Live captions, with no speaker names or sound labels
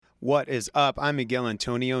What is up? I'm Miguel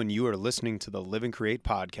Antonio, and you are listening to the Live and Create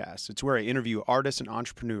podcast. It's where I interview artists and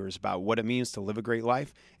entrepreneurs about what it means to live a great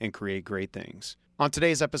life and create great things. On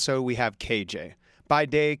today's episode, we have KJ. By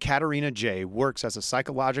day, Katarina J. works as a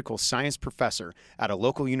psychological science professor at a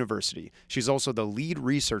local university. She's also the lead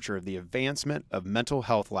researcher of the Advancement of Mental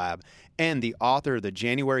Health Lab and the author of the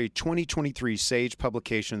January 2023 Sage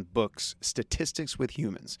publication books, Statistics with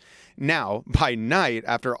Humans. Now, by night,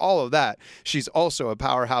 after all of that, she's also a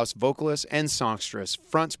powerhouse vocalist and songstress,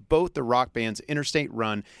 fronts both the rock bands Interstate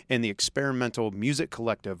Run and the experimental music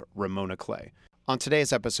collective Ramona Clay. On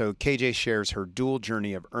today's episode, KJ shares her dual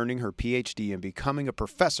journey of earning her PhD and becoming a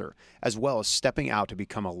professor, as well as stepping out to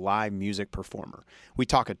become a live music performer. We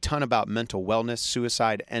talk a ton about mental wellness,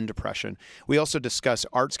 suicide, and depression. We also discuss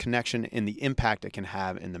art's connection and the impact it can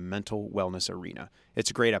have in the mental wellness arena. It's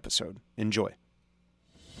a great episode. Enjoy.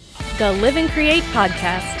 The Live and Create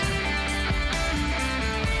podcast.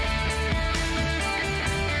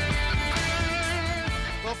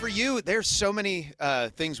 Well, for you, there's so many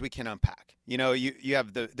things we can unpack. You know, you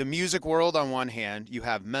have the music world on one hand, you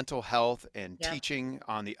have mental health and teaching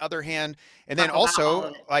on the other hand, and then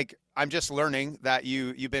also, like, I'm just learning that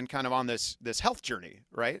you've been kind of on this health journey,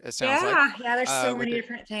 right? It sounds like. Yeah, there's so many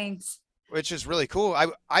different things. Which is really cool.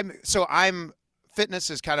 I'm fitness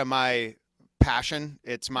is kind of my passion.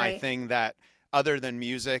 It's my thing that other than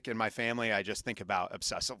music and my family, I just think about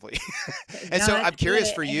obsessively. And so I'm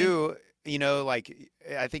curious for you, you know, like,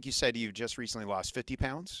 I think you said you just recently lost 50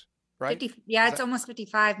 pounds. Right? 50, yeah, it's almost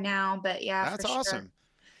 55 now, but yeah, that's for awesome. Sure.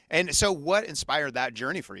 And so what inspired that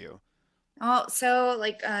journey for you? Oh, so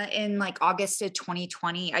in August of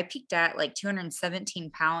 2020, I peaked at 217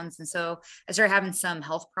 pounds. And so I started having some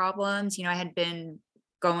health problems. You know, I had been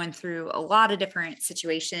going through a lot of different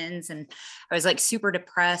situations and I was super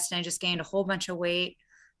depressed and I just gained a whole bunch of weight.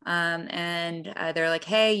 They're like,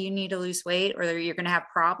 hey, you need to lose weight or you're going to have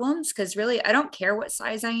problems. Cause really, I don't care what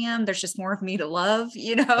size I am. There's just more of me to love,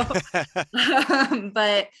 you know? But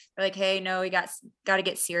they're like, hey, no, we got to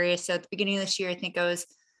get serious. So at the beginning of this year, I think I was,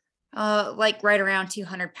 right around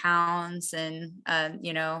 200 pounds. And,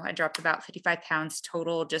 I dropped about 55 pounds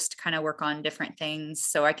total, just to kind of work on different things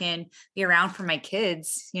so I can be around for my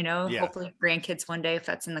kids, hopefully grandkids one day, if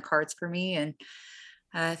that's in the cards for me. And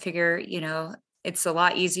I figure, it's a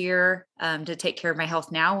lot easier to take care of my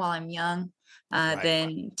health now while I'm young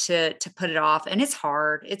than to put it off. And it's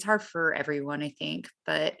hard. It's hard for everyone, I think.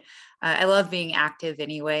 But I love being active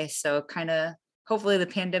anyway. So kind of hopefully the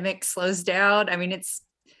pandemic slows down. I mean, it's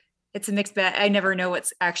a mixed bag. I never know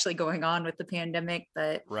what's actually going on with the pandemic,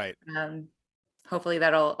 but hopefully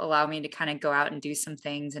that'll allow me to kind of go out and do some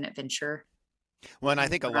things and adventure. Well, and I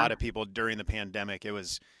think a lot of people during the pandemic, it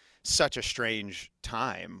was such a strange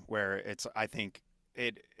time where I think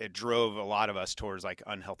it drove a lot of us towards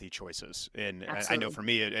unhealthy choices. And I know for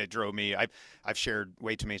me, it drove me, I've shared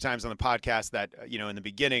way too many times on the podcast that, in the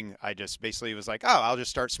beginning, I just basically was like, oh, I'll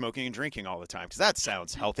just start smoking and drinking all the time. Cause that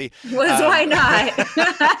sounds healthy. Why not?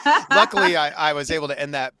 Luckily I was able to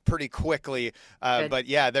end that pretty quickly. But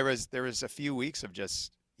yeah, there was a few weeks of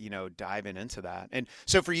just, diving into that. And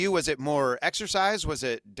so for you, was it more exercise? Was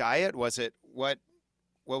it diet? Was it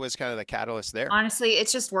what was kind of the catalyst there? Honestly,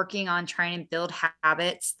 it's just working on trying to build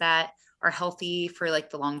habits that are healthy for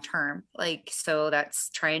the long term. So that's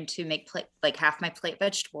trying to make half my plate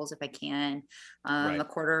vegetables if I can, a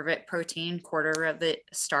quarter of it protein, quarter of it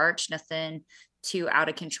starch, nothing too out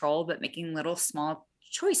of control, but making little small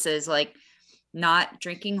choices, like not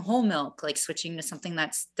drinking whole milk, switching to something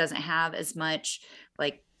that doesn't have as much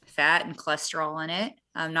fat and cholesterol in it.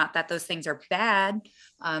 Not that those things are bad,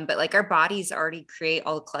 but our bodies already create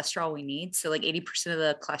all the cholesterol we need. So 80% of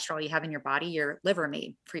the cholesterol you have in your body, your liver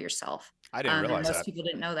made for yourself. I didn't realize most people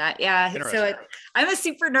didn't know that. Yeah. So I'm a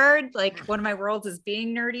super nerd. One of my worlds is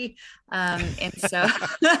being nerdy. And so,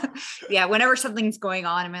 yeah, whenever something's going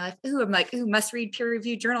on in my life, I'm must read peer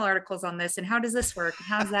reviewed journal articles on this. And how does this work? And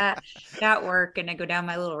how's that work? And I go down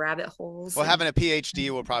my little rabbit holes. Well, having a PhD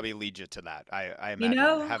will probably lead you to that. I imagine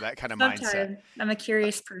have that kind of mindset. I'm a curious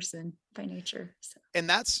person by nature. So. And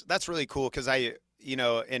that's really cool. Cause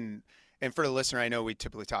and for the listener, I know we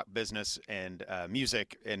typically talk business and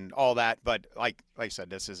music and all that, but like I said,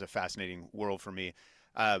 this is a fascinating world for me.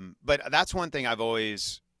 But that's one thing I've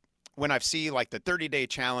always, when I've seen the 30-day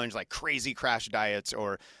challenge, crazy crash diets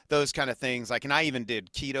or those kind of things, and I even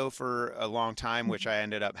did keto for a long time, which I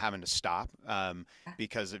ended up having to stop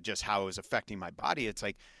because of just how it was affecting my body. It's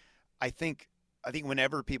I think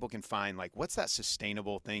whenever people can find what's that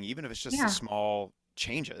sustainable thing, even if it's just a small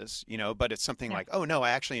changes, but it's something oh no,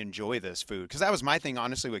 I actually enjoy this food. Cause that was my thing,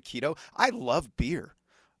 honestly, with keto. I love beer.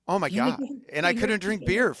 Oh my God. And I couldn't drink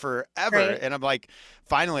beer forever. Right. And I'm like,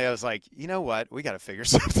 finally, I was like, you know what? We got to figure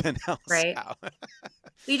something else Right. out.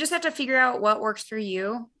 You just have to figure out what works for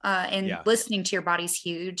you. And Yeah. listening to your body's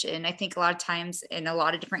huge. And I think a lot of times in a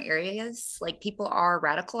lot of different areas, like people are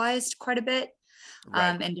radicalized quite a bit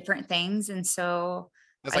Right. in different things. And so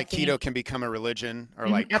It's I like think keto can become a religion, or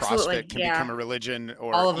mhm, like absolutely. CrossFit can become Yeah. a religion, All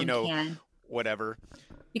or, of them can whatever.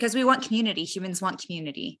 because we want community. Humans want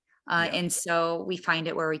community. Yeah. And so we find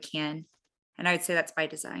it where we can. And I would say that's by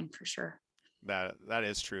design for sure. That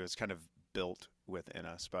is true. It's kind of built within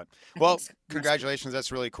us. But I think well, so. Must be. congratulations.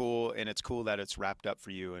 That's really cool. And it's cool that it's wrapped up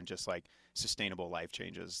for you and just like sustainable life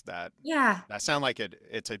changes Yeah. that sound like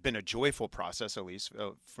been a joyful process, at least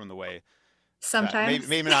from the way that Sometimes.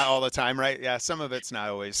 maybe not all the time, right? Yeah, some of it's not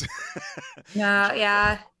always No, joyful.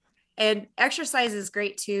 yeah. And exercise is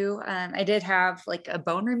great too. I did have like a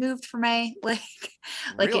bone removed from my leg,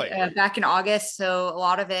 Really? back in August. So a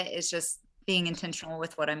lot of it is just being intentional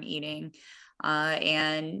with what I'm eating,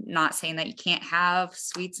 and not saying that you can't have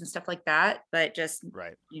sweets and stuff like that, but just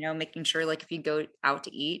Right. making sure like if you go out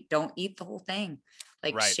to eat, don't eat the whole thing.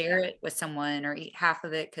 Like Right. share it with someone or eat half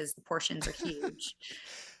of it because the portions are huge.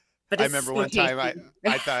 But I it's remember so one time tasty.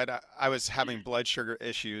 I thought I was having blood sugar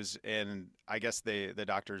issues, and I guess the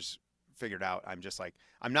doctors figured out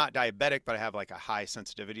I'm not diabetic, but I have like a high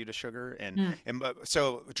sensitivity to sugar, Mm.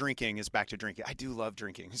 so drinking is back to drinking. I do love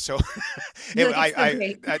drinking, so It's so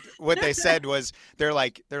great. what they said was they're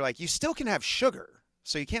like you still can have sugar,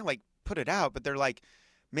 so you can't like put it out, but they're like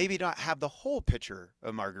maybe not have the whole pitcher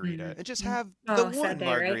of margarita Mhm. and just Mm. have the Oh, sad one day,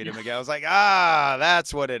 right? margarita. Miguel. I was like,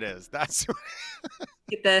 that's what it is. That's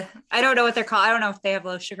Get the I don't know what they're called. I don't know if they have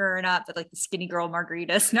low sugar or not, but like the skinny girl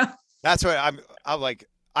margaritas. No. That's what I'm like.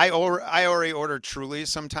 I already order Trulies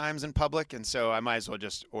sometimes in public, and so I might as well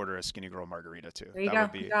just order a Skinny Girl margarita too. There you go.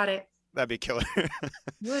 You got it. That'd be killer. Good.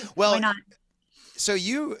 Why Well, not? so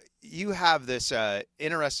you have this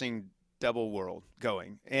interesting double world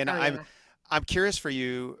going, and Oh yeah. I'm curious for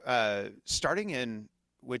you, starting in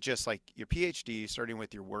with just like your PhD, starting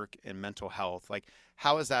with your work in mental health. Like,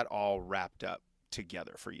 how is that all wrapped up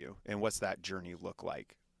together for you, and what's that journey look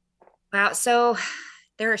like? Wow. So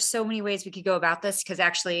there are so many ways we could go about this because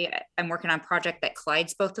actually I'm working on a project that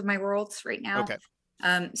collides both of my worlds right now. Okay.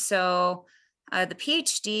 So the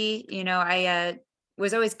PhD, I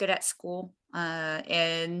was always good at school,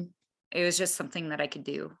 and it was just something that I could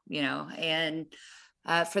do, and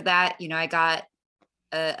for that, I got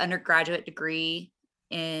an undergraduate degree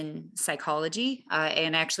in psychology,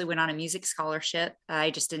 and I actually went on a music scholarship.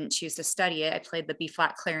 I just didn't choose to study it. I played the B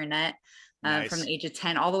flat clarinet from Nice. the age of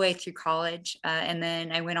 10 all the way through college. And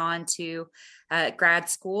then I went on to grad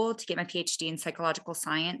school to get my PhD in psychological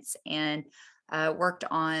science and worked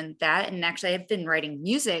on that. And actually, I've been writing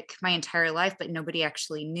music my entire life, but nobody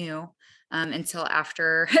actually knew until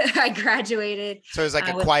after I graduated. So it's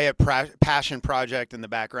like a With quiet passion project in the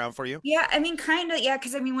background for you. Yeah, I mean, kind of, yeah,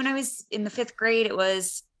 because I mean, when I was in the fifth grade, it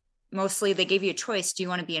was mostly they gave you a choice. Do you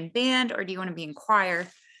want to be in band or do you want to be in choir?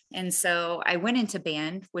 And so I went into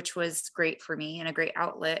band, which was great for me and a great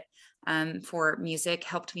outlet for music,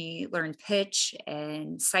 helped me learn pitch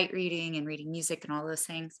and sight reading and reading music and all those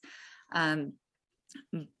things. Um,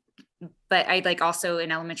 but I like also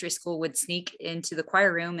in elementary school would sneak into the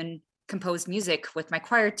choir room and compose music with my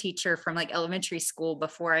choir teacher from like elementary school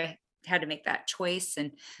before I had to make that choice,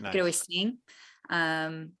 and I could Nice. always sing.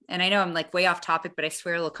 And I know I'm like way off topic, but I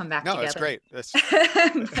swear it'll come back No, it's together. great. That's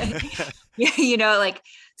But, yeah, like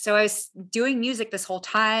so I was doing music this whole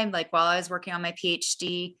time, like while I was working on my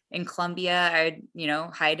PhD in Columbia, I'd,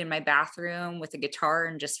 hide in my bathroom with a guitar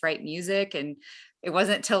and just write music. And it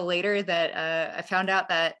wasn't until later that I found out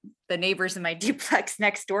that the neighbors in my duplex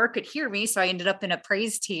next door could hear me. So I ended up in a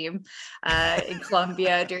praise team in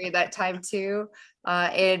Columbia during that time too.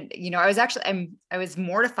 And I was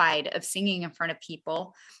mortified of singing in front of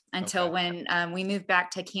people until okay. when we moved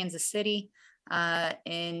back to Kansas City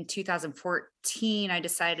in 2014. I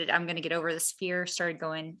decided I'm going to get over this fear, started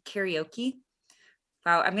going karaoke.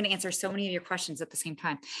 Wow, I'm going to answer so many of your questions at the same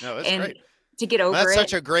time. No, that's And great. to get Well, over it,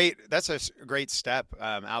 that's a great step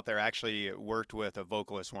out there. Actually worked with a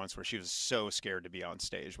vocalist once where she was so scared to be on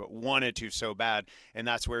stage, but wanted to so bad. And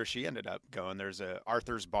that's where she ended up going. There's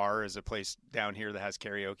Arthur's Bar is a place down here that has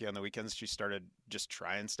karaoke on the weekends. She started just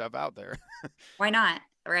trying stuff out there. why not?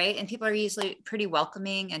 Right. And people are usually pretty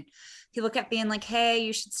welcoming. And people kept being like, hey,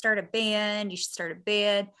 you should start a band. You should start a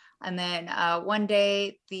band. And then one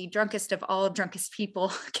day, the drunkest of all drunkest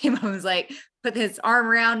people came up and was like, put his arm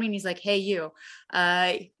around me. And he's like, hey,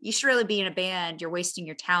 you should really be in a band. You're wasting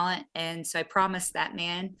your talent. And so I promised that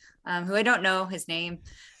man, who I don't know his name,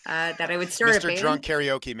 that I would start a Mr. band. Drunk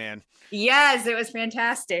Karaoke Man. Yes, it was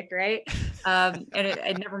fantastic, right?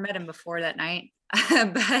 I'd never met him before that night.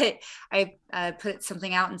 But I put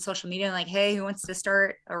something out in social media like, hey, who wants to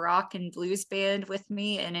start a rock and blues band with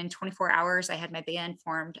me? And in 24 hours, I had my band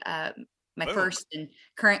formed, my Boom. first and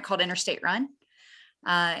current, called Interstate Run.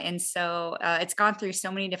 And so it's gone through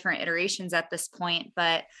so many different iterations at this point.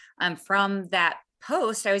 But from that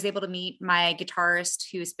post, I was able to meet my guitarist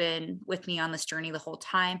who's been with me on this journey the whole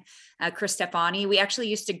time, Chris Stefani. We actually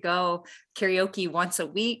used to go karaoke once a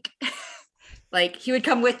week. Like, he would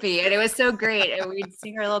come with me, and it was so great. And we'd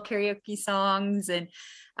sing our little karaoke songs. And,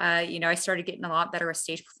 I started getting a lot better with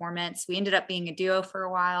stage performance. We ended up being a duo for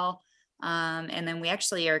a while. And then we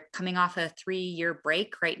actually are coming off a 3-year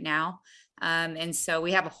break right now. And so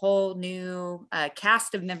we have a whole new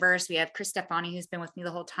cast of members. We have Chris Stefani, who's been with me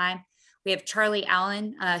the whole time. We have Charlie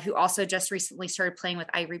Allen, who also just recently started playing with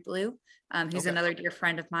Ivory Blue, who's another dear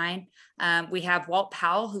friend of mine. We have Walt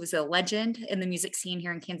Powell, who's a legend in the music scene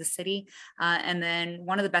here in Kansas City. And then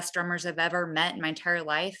one of the best drummers I've ever met in my entire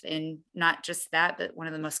life. And not just that, but one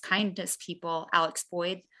of the most kindest people, Alex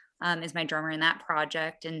Boyd, is my drummer in that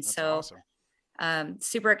project. And That's so awesome.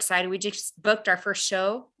 Super excited. We just booked our first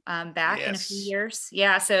show back in a few years.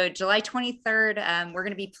 Yeah. So July 23rd, we're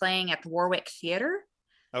going to be playing at the Warwick Theater.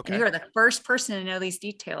 Okay. And you are the first person to know these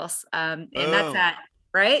details. And that's at,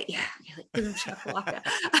 right? Yeah. Like, boom, shakalaka.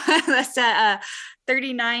 That's at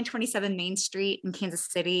 3927 Main Street in Kansas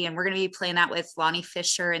City. And we're going to be playing that with Lonnie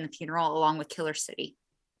Fisher and the Funeral, along with Killer City.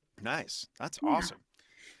 Nice. That's awesome.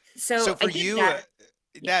 So for you,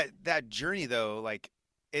 that journey though, like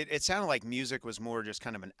it sounded like music was more just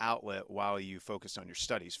kind of an outlet while you focused on your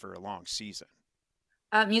studies for a long season.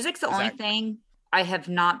 Music's the only thing I have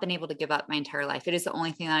not been able to give up my entire life. It is the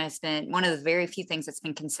only thing that has been one of the very few things that's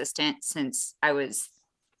been consistent since I was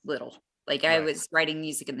little. Like, I was writing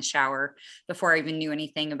music in the shower before I even knew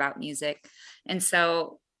anything about music. And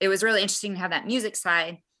so it was really interesting to have that music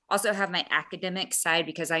side, also have my academic side,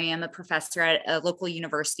 because I am a professor at a local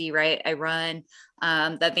university, right? I run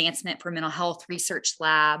the Advancement for Mental Health Research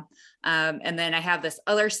Lab. And then I have this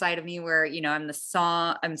other side of me where, I'm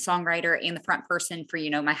I'm songwriter and the front person for,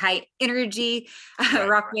 my high energy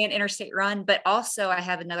rock band Interstate Run. But also I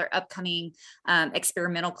have another upcoming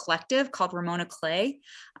experimental collective called Ramona Clay.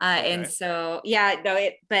 And so,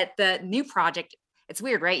 but the new project, it's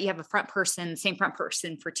weird, right? You have a same front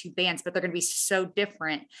person for two bands, but they're going to be so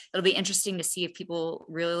different. It'll be interesting to see if people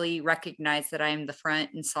really recognize that I'm the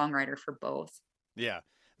front and songwriter for both. Yeah.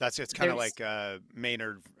 It's kind of like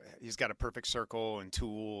Maynard. He's got a Perfect Circle and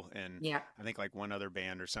Tool and I think like one other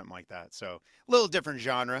band or something like that. So a little different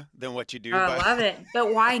genre than what you do. I love it.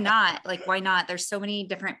 But why not? Like, why not? There's so many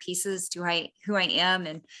different pieces to who I am.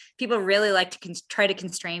 And people really like to try to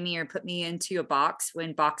constrain me or put me into a box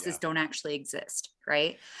when boxes don't actually exist.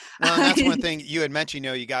 Right. Well, and that's one thing you had mentioned,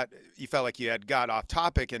 you felt like you had got off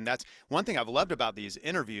topic. And that's one thing I've loved about these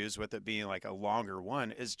interviews, with it being like a longer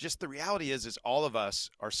one, is just the reality is all of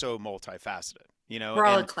us are so multifaceted, we're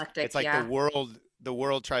all eclectic. It's like the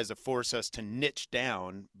world tries to force us to niche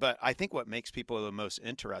down. But I think what makes people the most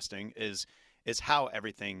interesting is how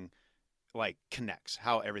everything like connects,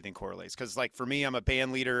 how everything correlates. Because like for me, I'm a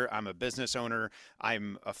band leader, I'm a business owner,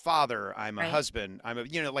 I'm a father, I'm a husband, I'm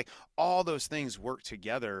a like all those things work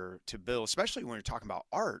together to build, especially when you're talking about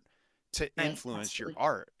art, to influence your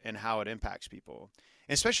art and how it impacts people.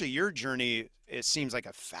 And especially your journey, it seems like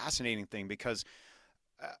a fascinating thing, because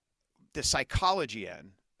the psychology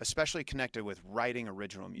end, especially connected with writing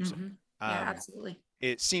original music. Absolutely.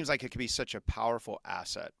 It seems like it could be such a powerful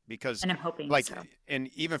asset, because, and I'm hoping and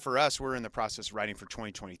even for us, we're in the process of writing for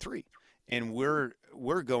 2023, and we're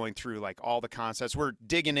going through like all the concepts. We're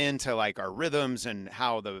digging into like our rhythms and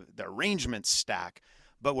how the arrangements stack,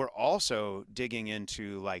 but we're also digging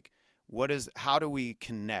into like how do we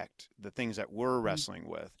connect the things that we're wrestling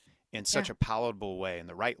with in such a palatable way, in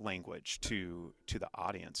the right language to the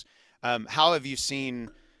audience. How have you seen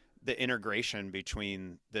the integration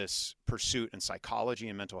between this pursuit and psychology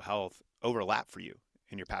and mental health overlap for you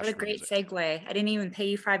in your passion? What a great segue. I didn't even pay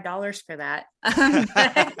you $5 for that.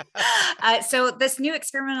 So this new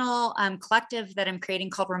experimental collective that I'm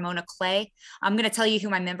creating called Ramona Clay, I'm going to tell you who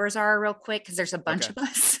my members are real quick, because there's a bunch of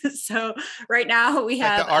us. So right now we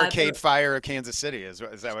have the Arcade Fire of Kansas City. Is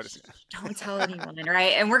that what it's? Don't tell anyone,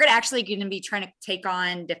 right? And we're going to be trying to take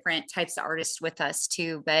on different types of artists with us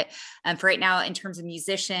too. But for right now, in terms of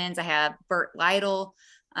musicians, I have Bert Lytle,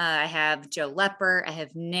 I have Joe Lepper, I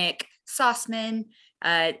have Nick Sossman,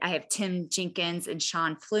 I have Tim Jenkins and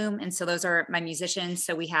Sean Flume. And so those are my musicians.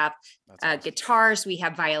 So we have guitars, we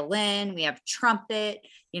have violin, we have trumpet,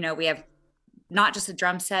 we have not just a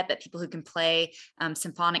drum set, but people who can play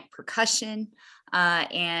symphonic percussion.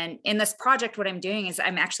 And in this project, what I'm doing is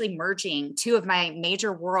I'm actually merging two of my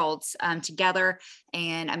major worlds together,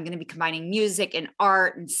 and I'm going to be combining music and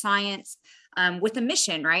art and science with a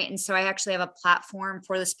mission, right? And so I actually have a platform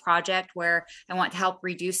for this project where I want to help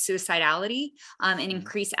reduce suicidality and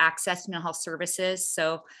increase access to mental health services.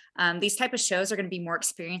 So these type of shows are going to be more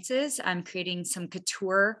experiences. I'm creating some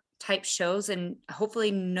couture type shows, and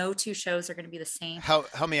hopefully no two shows are going to be the same.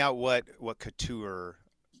 Help me out. What couture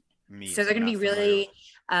means? So they're going to be really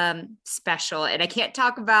special, and I can't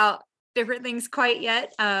talk about different things quite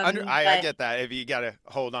yet. I get that. If you got to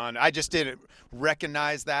hold on, I just didn't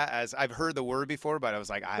recognize that, as I've heard the word before, but I was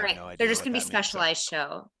like, I have no idea. They're just going to be specialized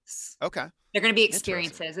shows. Okay. They're going to be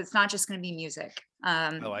experiences. It's not just going to be music.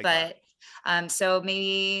 So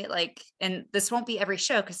maybe and this won't be every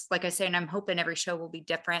show, because like I say, and I'm hoping every show will be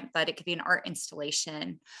different, but it could be an art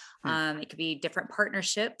installation. It could be different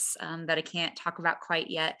partnerships that I can't talk about quite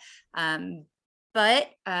yet. But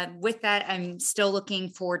with that, I'm still looking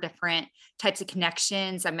for different types of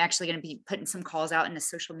connections. I'm actually going to be putting some calls out into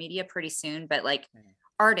social media pretty soon, but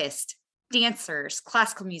artists, dancers,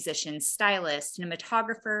 classical musicians, stylists,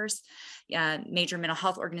 cinematographers, major mental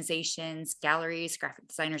health organizations, galleries, graphic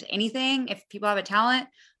designers, anything. If people have a talent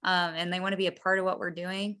and they want to be a part of what we're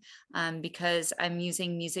doing, because I'm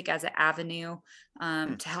using music as an avenue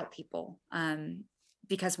to help people,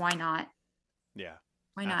 because why not? Yeah.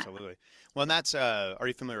 Why not? Absolutely. Well, and that's, are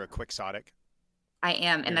you familiar with Quixotic? I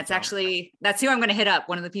am. And that's who I'm going to hit up.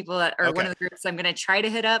 One of the people one of the groups I'm going to try to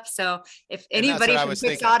hit up. So if anybody from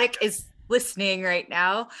Quixotic is listening right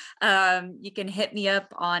now, you can hit me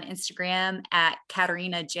up on Instagram at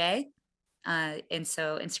Katarina J. And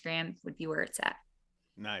so Instagram would be where it's at.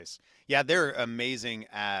 Nice. Yeah. They're amazing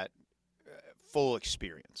at full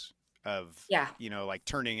experience of,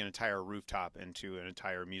 turning an entire rooftop into an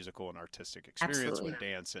entire musical and artistic experience with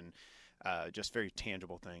dance and just very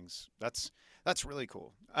tangible things. That's really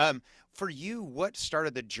cool. For you, what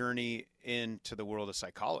started the journey into the world of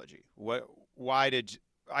psychology? Why did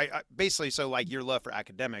I basically, so your love for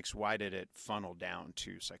academics, why did it funnel down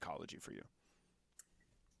to psychology for you?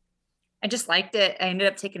 I just liked it. I ended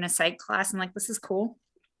up taking a psych class. I'm like, this is cool.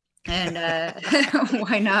 And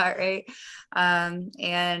why not, right?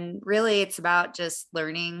 And really it's about just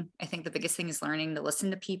learning. I think the biggest thing is learning to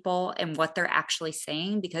listen to people and what they're actually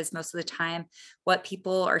saying, because most of the time what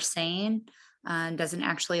people are saying doesn't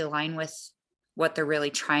actually align with what they're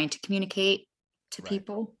really trying to communicate to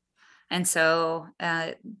people. And so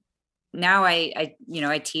now I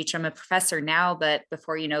teach. I'm a professor now, but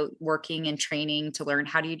before, working and training to learn,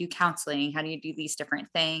 how do you do counseling? How do you do these different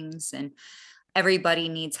things? And everybody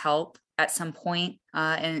needs help at some point.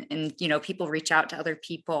 And people reach out to other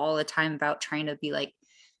people all the time about trying to be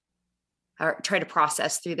or try to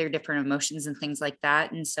process through their different emotions and things like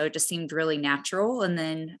that. And so it just seemed really natural. And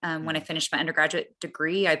then when I finished my undergraduate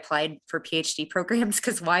degree, I applied for PhD programs,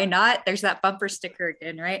 because why not? There's that bumper sticker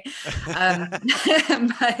again, right?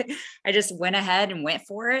 But I just went ahead and went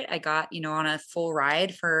for it. I got, on a full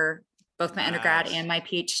ride for both my undergrad and my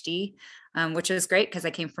PhD, which was great because I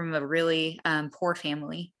came from a really poor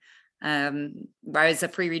family. I was a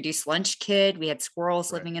free reduced lunch kid. We had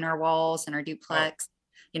squirrels living in our walls in our duplex.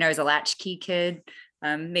 I was a latchkey kid,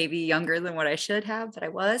 maybe younger than what I should have, but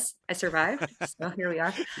I survived. So here we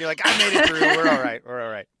are. You're like, I made it through. We're all right. We're all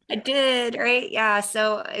right. I did. Right. Yeah.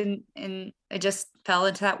 So, and I just fell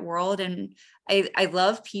into that world, and I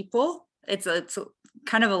love people. It's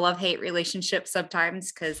kind of a love-hate relationship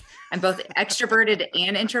sometimes, because I'm both extroverted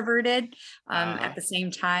and introverted at the same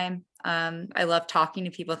time. I love talking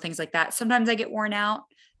to people, things like that. Sometimes I get worn out,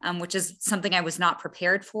 which is something I was not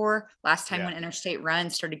prepared for. Last time when Interstate Run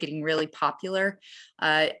started getting really popular,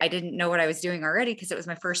 I didn't know what I was doing already, because it was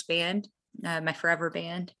my first band, my forever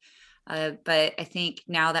band. But I think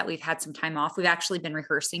now that we've had some time off, we've actually been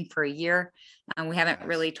rehearsing for a year. We haven't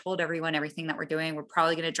really told everyone everything that we're doing. We're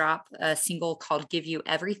probably going to drop a single called Give You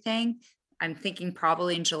Everything. I'm thinking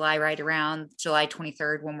probably in July, right around July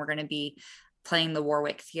 23rd, when we're going to be playing the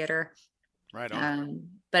Warwick Theater. Right on.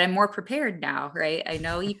 But I'm more prepared now, right? I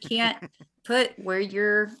know you can't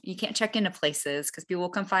you can't check into places because people will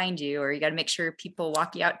come find you, or you got to make sure people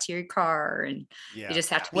walk you out to your car, and you just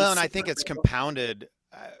have to be and I think it's compounded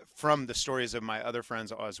from the stories of my other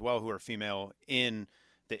friends as well, who are female in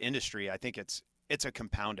the industry. I think it's a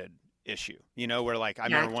compounded issue, where I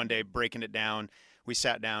remember one day breaking it down. We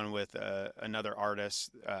sat down with another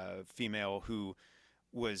artist, female, who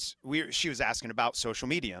she was asking about social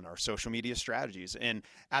media and our social media strategies. And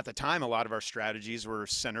at the time, a lot of our strategies were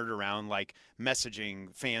centered around like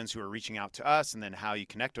messaging fans who are reaching out to us and then how you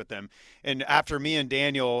connect with them. And after me and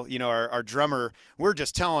Daniel, our drummer, we're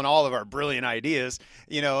just telling all of our brilliant ideas,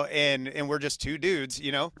 and we're just two dudes,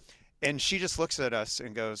 and she just looks at us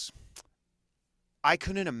and goes, I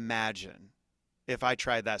couldn't imagine if I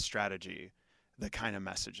tried that strategy, the kind of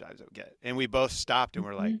message I would get. And we both stopped and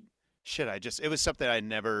we're like, shit, it was something I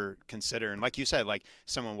never considered. And like you said, like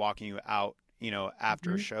someone walking you out,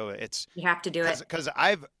 after a show, you have to do it. Because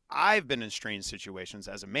I've been in strange situations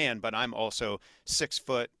as a man, but I'm also 6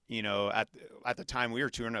 foot, at the time we were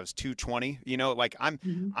touring, I was 220, like I'm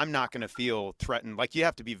not going to feel threatened. Like you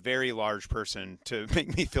have to be a very large person to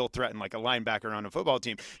make me feel threatened, like a linebacker on a football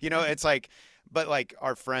team, it's like, but like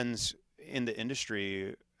our friends in the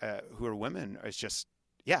industry who are women, it's just,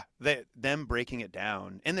 them breaking it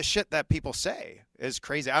down, and the shit that people say is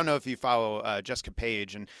crazy. I don't know if you follow Jessica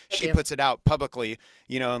Page, and she puts it out publicly,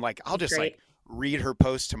 and like I'll just like read her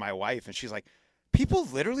post to my wife, and she's like, people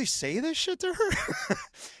literally say this shit to her.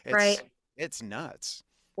 It's nuts.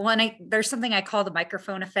 Well, and there's something I call the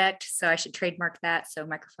microphone effect, so I should trademark that. So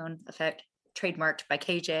microphone effect, trademarked by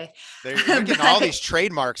KJ. You're getting all these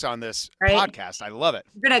trademarks on this podcast. I love it.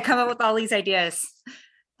 We're gonna come up with all these ideas.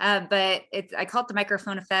 But I call it the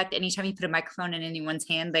microphone effect. Anytime you put a microphone in anyone's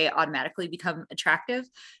hand, they automatically become attractive,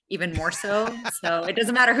 even more so. So it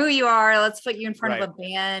doesn't matter who you are. Let's put you in front of a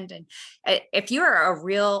band. And if you are a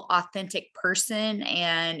real authentic person,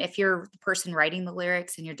 and if you're the person writing the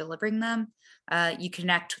lyrics and you're delivering them, you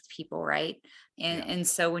connect with people, right? And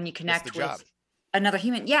so when you connect with another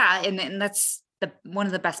human, and that's one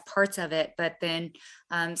of the best parts of it. But then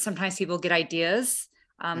sometimes people get ideas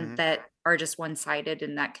that are just one-sided,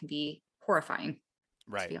 and that can be horrifying,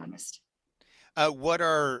 to be honest.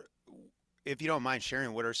 If you don't mind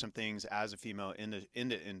sharing, what are some things as a female in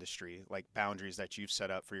the industry, like boundaries that you've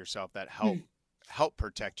set up for yourself that help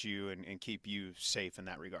protect you and keep you safe in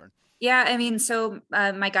that regard? Yeah, I mean, so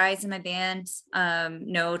my guys in my band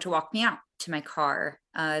know to walk me out to my car.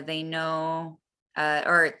 They know,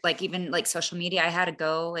 or like even like social media, I had to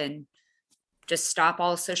go and just stop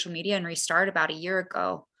all social media and restart about a year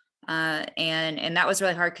ago. And that was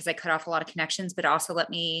really hard because I cut off a lot of connections, but also let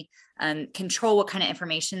me control what kind of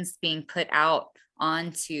information is being put out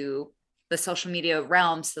onto the social media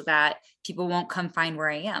realm so that people won't come find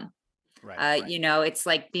where I am. It's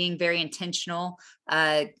like being very intentional.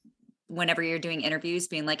 Whenever you're doing interviews,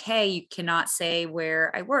 being like, hey, you cannot say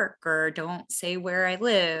where I work, or don't say where I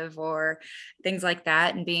live, or things like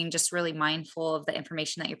that. And being just really mindful of the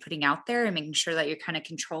information that you're putting out there and making sure that you're kind of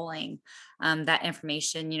controlling that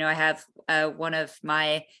information. I have one of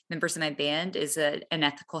my members of my band is an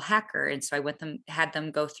ethical hacker. And so had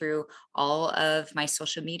them go through all of my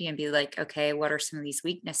social media and be like, okay, what are some of these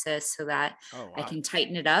weaknesses so that I can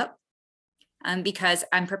tighten it up? Because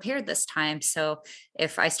I'm prepared this time. So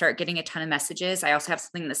if I start getting a ton of messages, I also have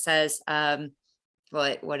something that says,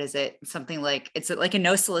 what is it? Something like, it's like a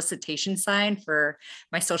no solicitation sign for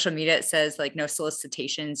my social media. It says like, no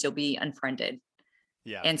solicitations, you'll be unfriended.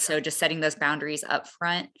 Yeah. And so just setting those boundaries up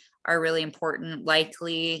front are really important.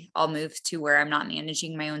 Likely I'll move to where I'm not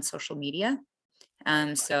managing my own social media.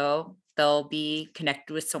 So they'll be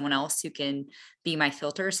connected with someone else who can be my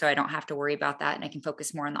filter, so I don't have to worry about that, and I can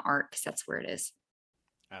focus more on the art because that's where it is.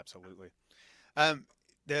 Absolutely.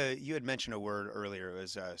 You had mentioned a word earlier. It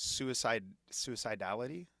was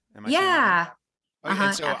suicidality. Am I saying that? And so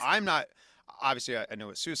absolutely. I'm not. Obviously, I know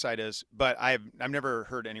what suicide is, but I've never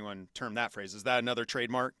heard anyone term that phrase. Is that another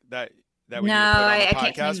trademark that we need to put on the podcast? I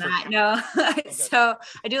can't claim that. No. Okay. So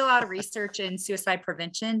I do a lot of research in suicide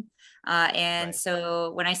prevention.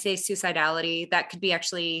 So when I say suicidality, that could be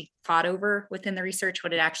actually fought over within the research,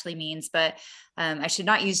 what it actually means. But I should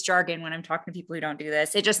not use jargon when I'm talking to people who don't do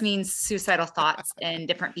this. It just means suicidal thoughts and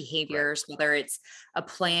different behaviors, whether it's a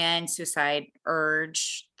planned suicide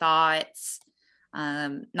urge, thoughts,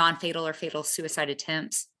 non-fatal or fatal suicide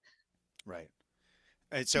attempts. Right.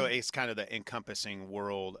 And so it's kind of the encompassing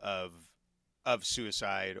world of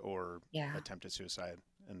suicide or attempted suicide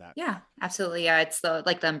in that. Yeah, absolutely. Yeah. It's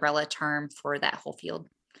the umbrella term for that whole field.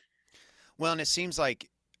 Well, and it seems like,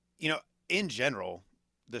 in general,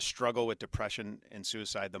 the struggle with depression and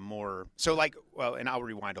suicide, and I'll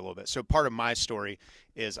rewind a little bit. So part of my story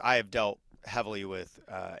is I have dealt heavily with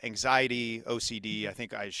anxiety, OCD. I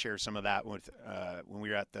think I shared some of that with when we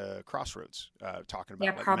were at the Crossroads talking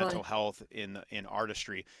about mental health in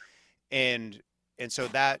artistry. And so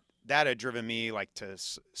that had driven me like to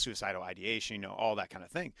suicidal ideation, all that kind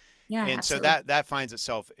of thing. Yeah. And absolutely. So that finds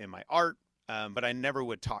itself in my art, but I never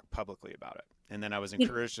would talk publicly about it. And then I was You,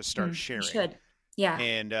 encouraged to start you sharing. should. Yeah.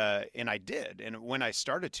 And I did. And when I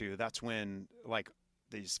started to, that's when like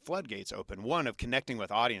these floodgates open. One of connecting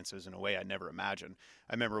with audiences in a way I never imagined.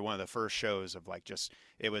 I remember one of the first shows of like just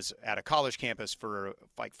it was at a college campus for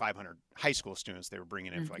like 500 high school students. They were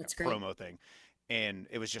bringing in for like That's a great. promo thing, and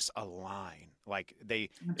it was just a line like I'm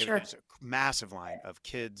it sure. was a massive line of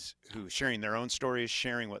kids who sharing their own stories,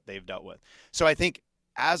 sharing what they've dealt with. So I think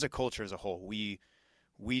as a culture as a whole,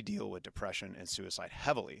 we deal with depression and suicide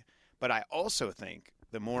heavily. But I also think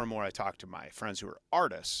the more and more I talk to my friends who are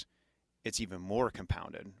artists, it's even more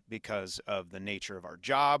compounded because of the nature of our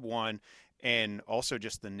job, one, and also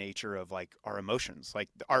just the nature of like our emotions. Like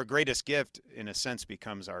our greatest gift, in a sense,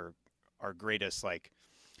 becomes our greatest like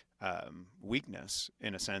weakness.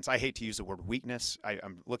 In a sense, I hate to use the word weakness.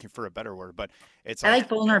 I'm looking for a better word, but it's I like like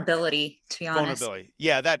vulnerability, to be honest. vulnerability.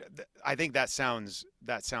 Yeah, that I think that sounds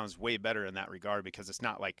way better in that regard because it's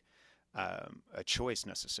not like a choice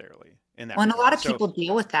necessarily in that Well, and a lot regard. of people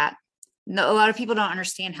deal with that. No, a lot of people don't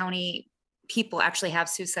understand how many people actually have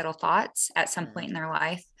suicidal thoughts at some Mhm. point in their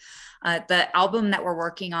life. The album that we're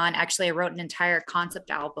working on, actually, I wrote an entire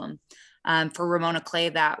concept album for Ramona Clay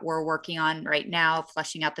that we're working on right now,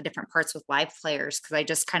 fleshing out the different parts with live players. Cause I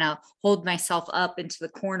just kind of hold myself up into the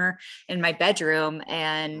corner in my bedroom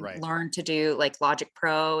and Right. learn to do like Logic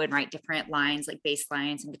Pro and write different lines, like bass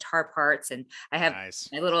lines and guitar parts. And I have Nice.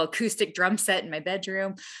 my little acoustic drum set in my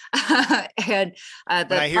bedroom. And When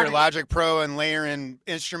the I hear project, Logic Pro and layer in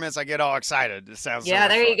instruments, I get all excited. It sounds so yeah, much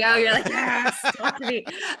there you fun. go. You're like, yes, talk to me.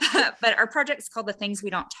 But our project is called The Things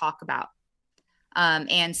We Don't Talk About.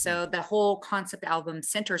 And so the whole concept album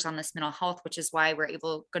centers on this mental health, which is why we're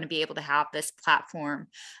going to be able to have this platform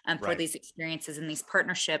for Right. these experiences and these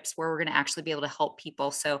partnerships where we're going to actually be able to help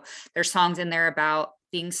people. So there's songs in there about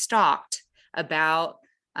being stalked, about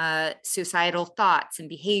suicidal thoughts and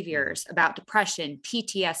behaviors, about depression,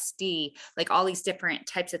 PTSD, like all these different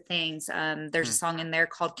types of things. There's a song in there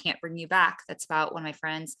called Can't Bring You Back. That's about one of my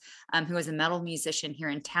friends who was a metal musician here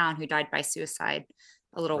in town who died by suicide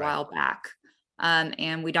a little Right. while back.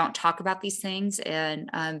 And we don't talk about these things. And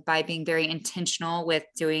by being very intentional with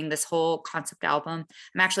doing this whole concept album,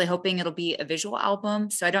 I'm actually hoping it'll be a visual album.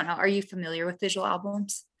 So I don't know. Are you familiar with visual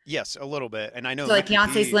albums? Yes, a little bit. And I know So like Licky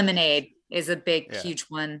Beyonce's P. Lemonade is a big, Yeah. huge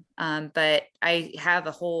one. But I have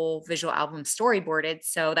a whole visual album storyboarded.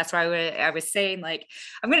 So that's why I was saying, like,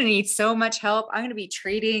 I'm going to need so much help. I'm going to be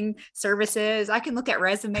trading services. I can look at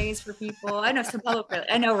resumes for people. I know some public,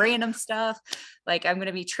 I know random stuff. Like I'm going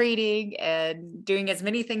to be trading and doing as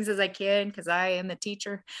many things as I can because I am a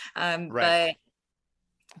teacher. Right.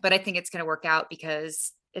 But I think it's going to work out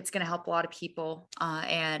because it's going to help a lot of people.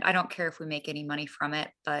 And I don't care if we make any money from it,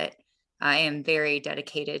 but I am very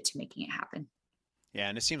dedicated to making it happen. Yeah,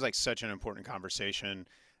 and it seems like such an important conversation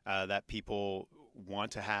that people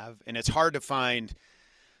want to have, and it's hard to find.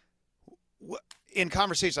 In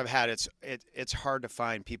conversations I've had, it's hard to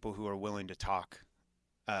find people who are willing to talk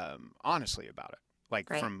honestly about it, like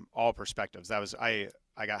Right. from all perspectives. That was I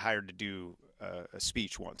got hired to do a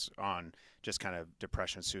speech once on just kind of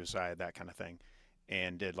depression, suicide, that kind of thing,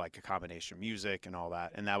 and did like a combination of music and all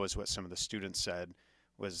that. And that was what some of the students said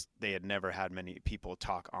was they had never had many people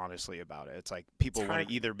talk honestly about it. It's like people want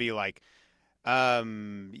to either be like,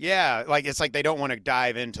 yeah, like it's like they don't want to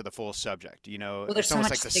dive into the full subject, you know. Well, there's It's so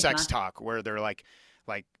almost much like the stigma. sex talk where they're like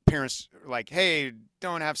parents are like, hey,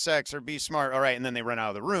 don't have sex or be smart, all right, and then they run out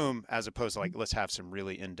of the room, as opposed to like let's have some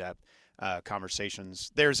really in-depth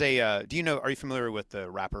conversations. There's a do you know, are you familiar with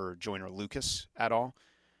the rapper Joyner Lucas at all?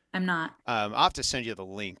 I'm not. I'll have to send you the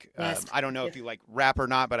link. Yes. I don't know if you like rap or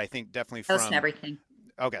not, but I think definitely I listen to from everything.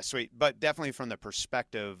 okay, sweet, but definitely from the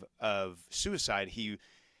perspective of suicide, he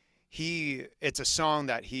it's a song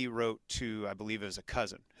that he wrote to, I believe it was a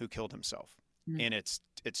cousin who killed himself, and it's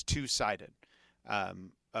two-sided,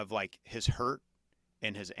 of like his hurt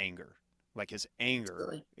and his anger, like his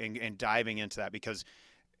anger and diving into that because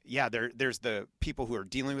yeah, there's the people who are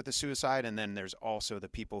dealing with the suicide, and then there's also the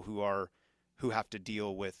people who have to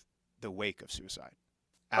deal with the wake of suicide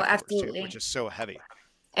afterwards too, which is so heavy.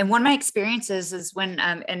 And one of my experiences is when,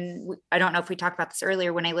 I don't know if we talked about this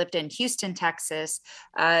earlier, when I lived in Houston, Texas,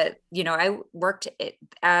 I worked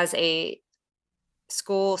as a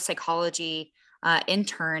school psychology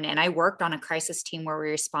intern, and I worked on a crisis team where we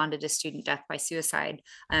responded to student death by suicide.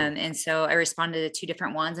 And so I responded to two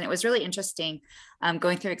different ones, and it was really interesting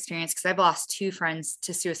going through experience because I've lost two friends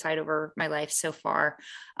to suicide over my life so far.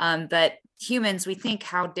 But humans, we think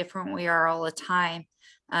how different we are all the time.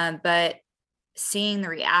 But seeing the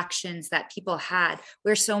reactions that people had,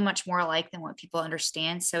 we're so much more alike than what people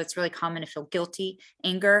understand. So it's really common to feel guilty,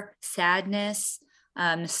 anger, sadness,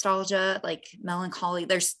 nostalgia, like melancholy.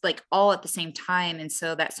 There's like all at the same time. And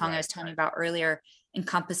so that song I was telling you about earlier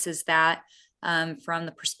encompasses that from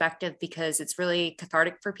the perspective, because it's really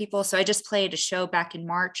cathartic for people. So I just played a show back in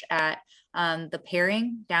March at the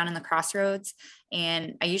Pairing down in the Crossroads.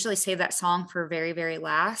 And I usually save that song for very, very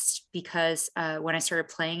last, because when I started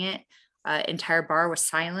playing it, entire bar was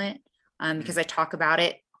silent, because I talk about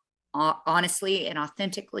it honestly and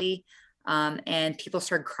authentically. And people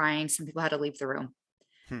started crying. Some people had to leave the room.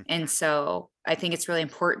 And so I think it's really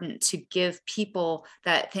important to give people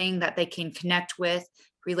that thing that they can connect with,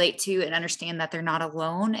 relate to, and understand that they're not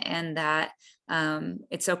alone, and that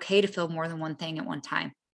it's okay to feel more than one thing at one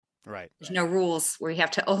time. Right. There's no rules where you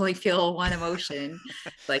have to only feel one emotion.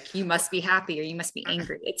 Like you must be happy or you must be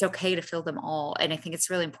angry. It's okay to feel them all. And I think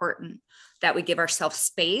it's really important that we give ourselves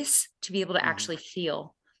space to be able to actually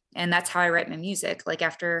feel. And that's how I write my music. Like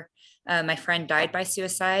after my friend died by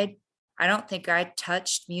suicide, I don't think I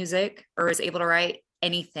touched music or was able to write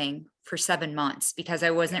anything for 7 months, because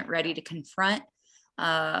I wasn't ready to confront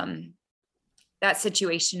that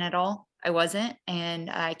situation at all. I wasn't.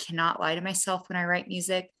 And I cannot lie to myself when I write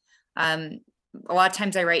music. A lot of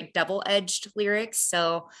times I write double-edged lyrics,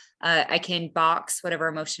 so I can box whatever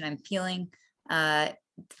emotion I'm feeling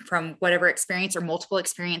from whatever experience or multiple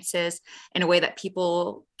experiences in a way that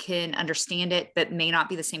people can understand it, but may not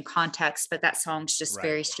be the same context. But that song's just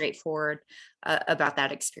very straightforward about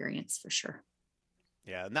that experience for sure.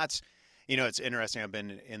 Yeah. And that's, it's interesting. I've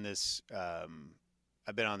been in this,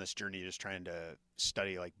 I've been on this journey just trying to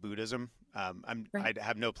study like Buddhism. I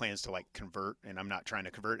have no plans to like convert, and I'm not trying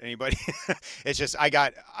to convert anybody. It's just,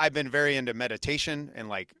 I've been very into meditation and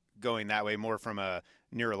like going that way, more from a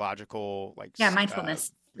neurological, like,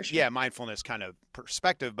 mindfulness. For sure. Yeah, mindfulness kind of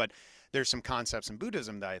perspective. But there's some concepts in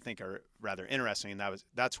Buddhism that I think are rather interesting. And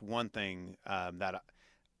that's one thing that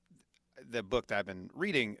the book that I've been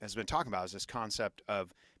reading has been talking about, is this concept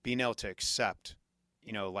of being able to accept,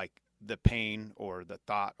 like the pain or the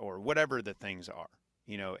thought or whatever the things are,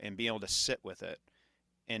 and be able to sit with it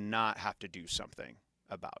and not have to do something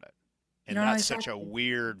about it. And that's such a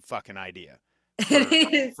weird fucking idea.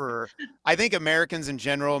 For I think Americans in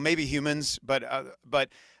general, maybe humans, but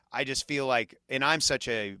I just feel like, and I'm such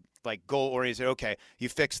a like goal oriented. Okay, you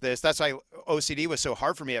fix this. That's why OCD was so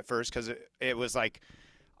hard for me at first, because it was like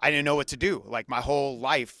I didn't know what to do. Like my whole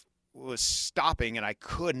life was stopping, and I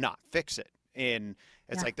could not fix it. And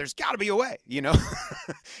it's like there's got to be a way,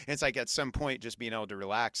 It's like at some point just being able to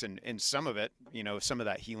relax, and some of it, some of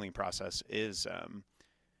that healing process is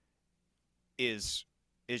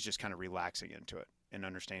just kind of relaxing into it and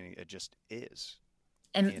understanding it just is.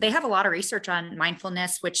 And they have a lot of research on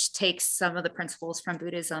mindfulness, which takes some of the principles from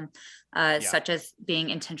Buddhism, such as being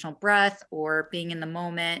intentional breath or being in the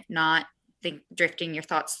moment, not drifting your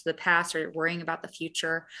thoughts to the past or worrying about the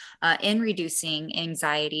future, in reducing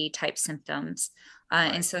anxiety type symptoms.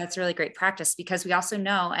 And so that's a really great practice, because we also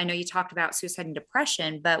know, I know you talked about suicide and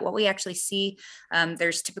depression, but what we actually see,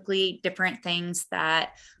 there's typically different things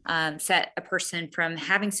that set a person from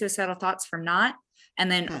having suicidal thoughts from not, and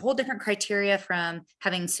then a whole different criteria from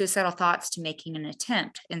having suicidal thoughts to making an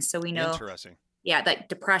attempt. And so we know, that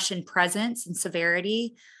depression presence and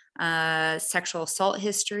severity, sexual assault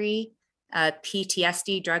history,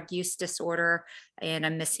 PTSD, drug use disorder, and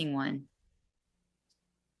I'm missing one.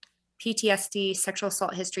 PTSD, sexual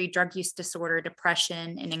assault history, drug use disorder,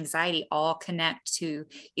 depression, and anxiety all connect to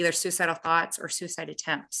either suicidal thoughts or suicide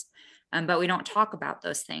attempts. But we don't talk about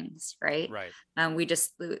those things, right? We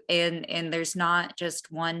just, and there's not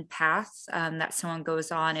just one path that someone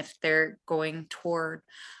goes on if they're going toward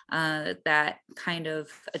that kind of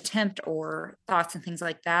attempt or thoughts and things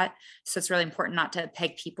like that. So it's really important not to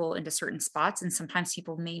peg people into certain spots. And sometimes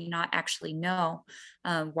people may not actually know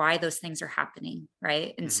why those things are happening,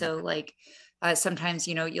 right? And so like, sometimes,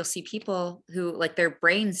 you'll see people who like their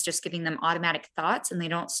brain's just giving them automatic thoughts, and they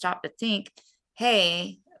don't stop to think,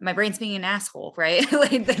 hey, my brain's being an asshole, right?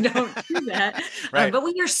 Like they don't do that. But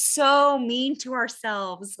we are so mean to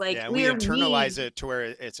ourselves. Like we internalize it to where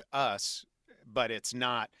it's us, but it's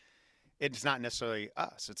not necessarily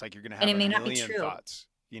us. It's like you're going to have a million thoughts,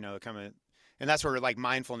 coming. And that's where like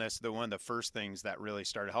mindfulness, one of the first things that really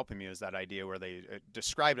started helping me was that idea where they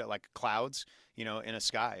described it like clouds, in a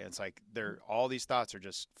sky. And it's like all these thoughts are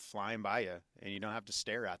just flying by you, and you don't have to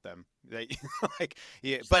stare at them.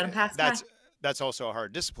 That's also a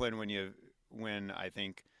hard discipline when I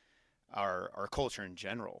think our culture in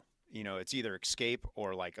general, it's either escape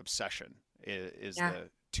or like obsession is the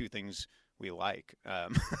two things we like,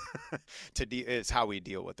 it's how we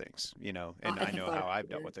deal with things, and I know how I've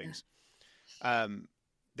dealt with things.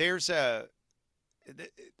 There's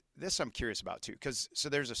this I'm curious about too, because so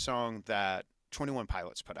there's a song that 21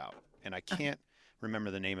 Pilots put out, and I Okay. can't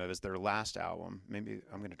remember the name of it. It's their last album. Maybe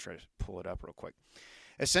I'm going to try to pull it up real quick.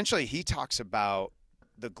 Essentially, he talks about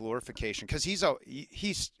the glorification because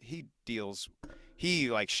he deals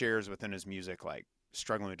he like shares within his music like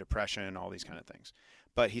struggling with depression, all these kind of things.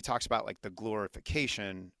 But he talks about like the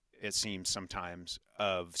glorification, it seems sometimes,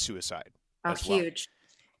 of suicide Oh, as well. huge.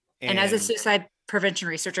 And as a And suicide prevention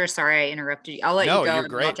researcher, sorry, I interrupted you. I'll let you no, go you're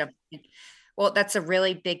and then I'll great. jump in. Well, that's a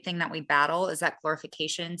really big thing that we battle is that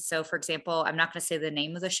glorification. So, for example, I'm not going to say the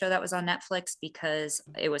name of the show that was on Netflix because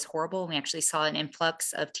it was horrible. We actually saw an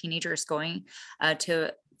influx of teenagers going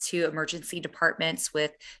to emergency departments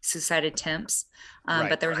with suicide attempts. Right.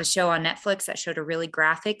 But there was a show on Netflix that showed a really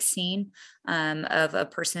graphic scene of a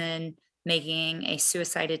person making a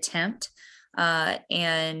suicide attempt.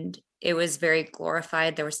 And it was very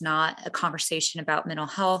glorified. There was not a conversation about mental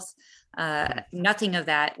health, nothing of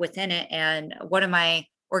that within it. And one of my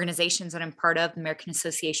organizations that I'm part of, the American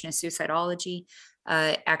Association of Suicidology,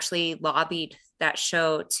 actually lobbied that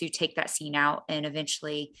show to take that scene out. And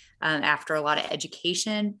eventually, after a lot of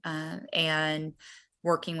education and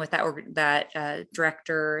working with that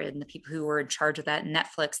director and the people who were in charge of that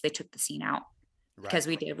Netflix, they took the scene out Right. because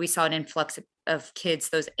we saw an influx of kids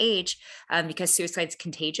those age because suicide's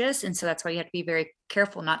contagious, and so that's why you have to be very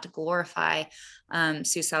careful not to glorify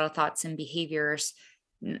suicidal thoughts and behaviors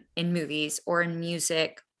in movies or in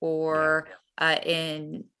music Yeah. or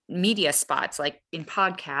in media spots like in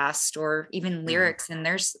podcasts or even Mhm. lyrics. And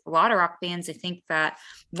there's a lot of rock bands I think that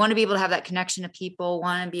want to be able to have that connection to people,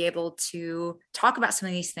 want to be able to talk about some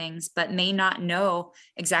of these things but may not know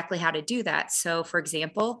exactly how to do that. So for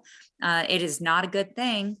example, it is not a good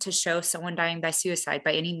thing to show someone dying by suicide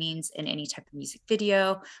by any means in any type of music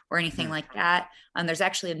video or anything Hmm. like that. There's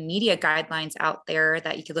actually a media guidelines out there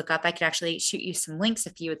that you could look up. I could actually shoot you some links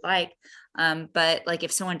if you would like. But like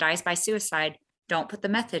if someone dies by suicide, don't put the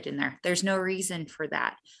method in there. There's no reason for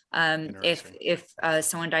that. If Interesting.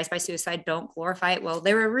 someone dies by suicide, don't glorify it. Well,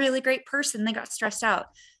 they were a really great person. They got stressed out.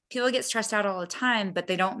 People get stressed out all the time, but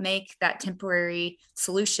they don't make that temporary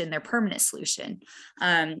solution their permanent solution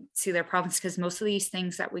to their problems, because most of these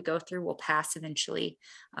things that we go through will pass eventually.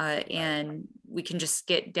 Right. And we can just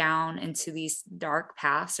get down into these dark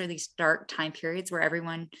paths or these dark time periods where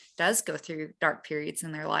everyone does go through dark periods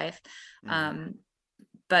in their life. Mhm. Um,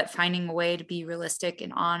 but finding a way to be realistic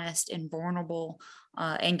and honest and vulnerable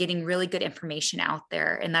and getting really good information out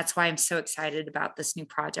there. And that's why I'm so excited about this new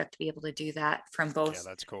project to be able to do that from Yeah, both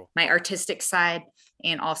that's cool. my artistic side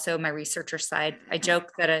and also my researcher side. I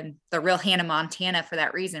joke that I'm the real Hannah Montana for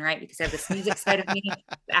that reason, right? Because I have this music side of me,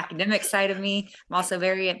 the academic side of me. I'm also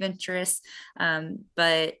very adventurous.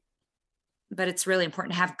 But it's really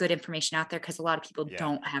important to have good information out there because a lot of people Yeah.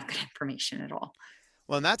 don't have good information at all.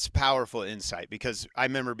 Well, and that's powerful insight because I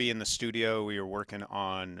remember being in the studio. We were working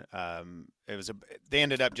on it was they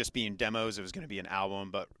ended up just being demos. It was going to be an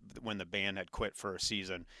album, but when the band had quit for a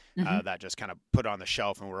season, Mhm. that just kind of put on the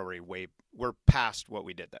shelf, and we're past what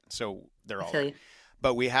we did then. So they're I all feel right. you.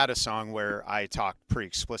 But we had a song where I talked pretty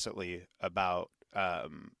explicitly about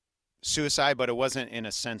suicide, but it wasn't in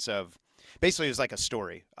a sense of basically it was like a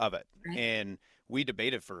story of it, Right. and we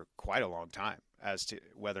debated for quite a long time as to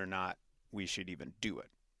whether or not we should even do it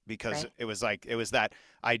because Right. it was that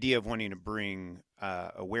idea of wanting to bring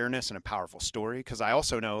awareness and a powerful story because I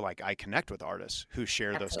also know like I connect with artists who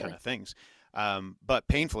share those kind Absolutely. of things, but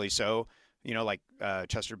painfully so. Like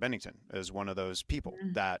Chester Bennington is one of those people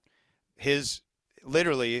Mhm. that his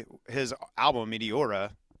literally his album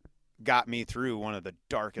Meteora got me through one of the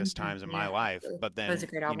darkest Mhm. times in my Yeah, life. absolutely. But That was a then,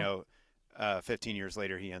 great album. 15 years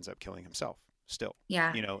later, he ends up killing himself still,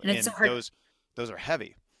 Yeah. And it's so and hard. those are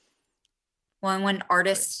heavy. Well, and when Right.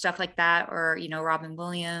 artists, stuff like that, or, Robin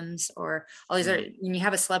Williams, or all these are, Mm, when you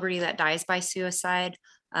have a celebrity that dies by suicide,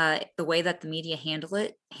 the way that the media handles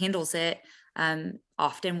it,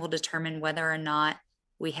 often will determine whether or not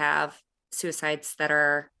we have suicides that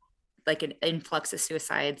are like an influx of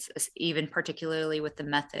suicides, even particularly with the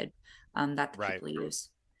method that the right. people use.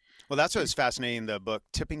 Well, that's what's fascinating. The book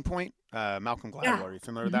Tipping Point, Malcolm Yeah. Gladwell. Are you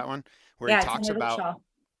familiar with Mhm. that one? Where he Yeah, it's on talks your about, bookshelf.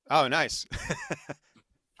 oh, nice.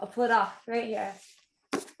 I'll pull it off right here.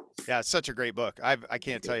 Yeah, it's such a great book. I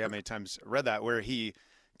can't tell you how many times I read that where he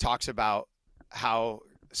talks about how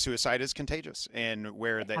suicide is contagious and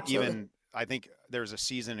where that Absolutely. even I think there was a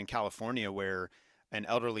season in California where an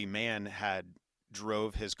elderly man had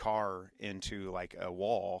drove his car into like a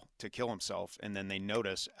wall to kill himself and then they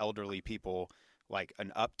noticed elderly people like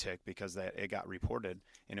an uptick because it got reported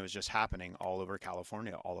and it was just happening all over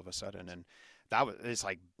California all of a sudden and that was it's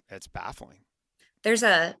like it's baffling. There's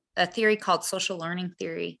a theory called social learning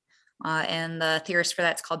theory. And the theorist for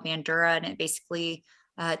that's called Bandura. And it basically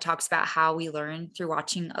talks about how we learn through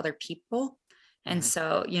watching other people. And Mm-hmm.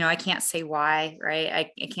 so, I can't say why,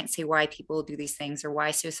 right? I can't say why people do these things or why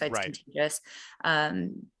suicide's Right. contagious.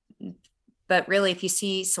 But really, if you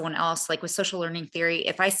see someone else, like with social learning theory,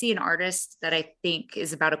 if I see an artist that I think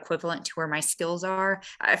is about equivalent to where my skills are,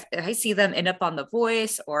 if I see them end up on The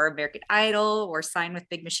Voice or American Idol or sign with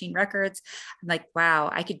Big Machine Records, I'm like, wow,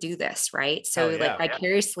 I could do this, right? So like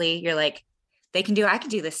vicariously, you're like, they can do, I can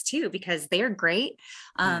do this too, because they're great.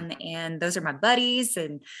 And those are my buddies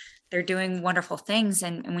and they're doing wonderful things.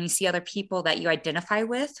 And when you see other people that you identify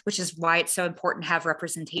with, which is why it's so important to have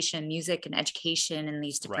representation, music and education in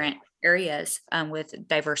these different areas with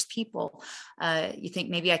diverse people, you think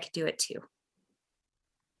maybe I could do it too.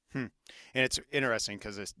 And it's interesting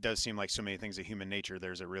because it does seem like so many things of human nature,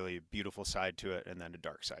 there's a really beautiful side to it and then a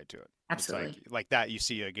dark side to it. Absolutely. It's like that, you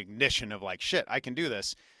see a ignition of like, shit, I can do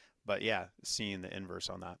this. But yeah, seeing the inverse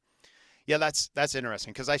on that. Yeah, that's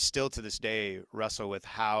interesting because I still to this day wrestle with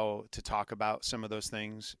how to talk about some of those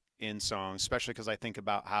things in songs, especially because I think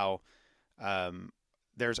about how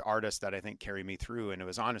there's artists that I think carry me through, and it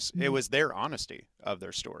was honest. It was their honesty of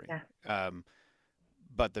their story. Yeah.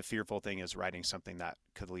 But the fearful thing is writing something that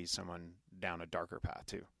could lead someone down a darker path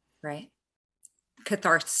too. Right.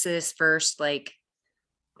 Catharsis first, like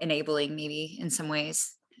enabling maybe in some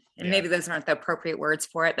ways. And maybe those aren't the appropriate words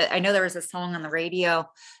for it, but I know there was a song on the radio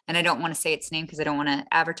and I don't want to say its name because I don't want to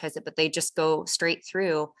advertise it, but they just go straight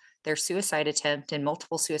through their suicide attempt and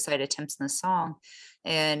multiple suicide attempts in the song.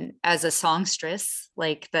 And as a songstress,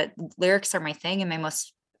 like the lyrics are my thing and my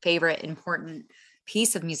most favorite important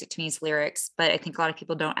piece of music to me is lyrics, but I think a lot of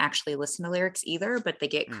people don't actually listen to lyrics either, but they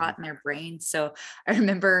get caught in their brain. So I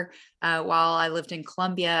remember while I lived in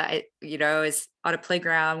Colombia, I was on a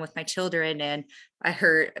playground with my children and I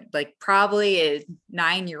heard like probably a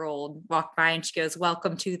 9-year-old walk by and she goes,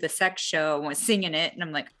 "Welcome to the sex show," and was singing it. And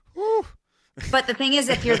I'm like, whew. But the thing is,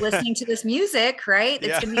 if you're listening to this music, right,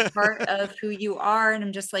 it's going to be part of who you are. And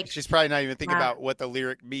I'm just like, she's probably not even thinking about what the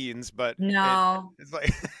lyric means, but no, it's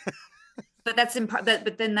like, but that's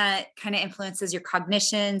but then that kind of influences your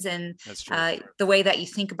cognitions and the way that you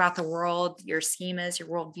think about the world, your schemas, your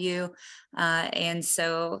worldview. And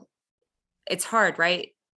so it's hard, right?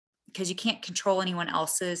 Because you can't control anyone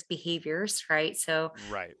else's behaviors, right? So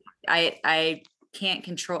I can't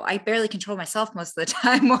control, I barely control myself most of the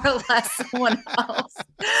time, more or less someone else.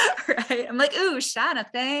 Right. I'm like, ooh, Shauna,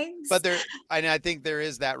 thanks. But I think there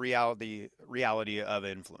is that reality of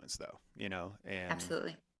influence though, and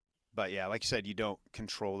absolutely. But yeah, like you said, you don't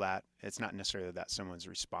control that. It's not necessarily that someone's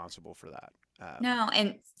responsible for that. No.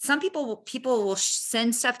 And some people will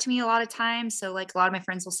send stuff to me a lot of times. So like a lot of my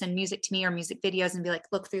friends will send music to me or music videos and be like,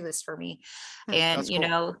 look through this for me. And,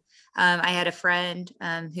 cool. I had a friend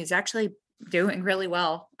who's actually doing really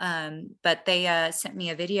well. But they sent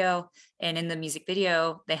me a video and in the music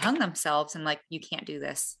video, they hung themselves and like, you can't do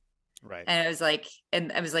this. Right. And I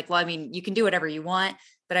was like, well, I mean, you can do whatever you want,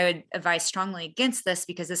 but I would advise strongly against this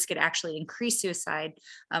because this could actually increase suicide.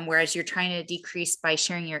 Whereas you're trying to decrease by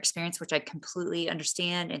sharing your experience, which I completely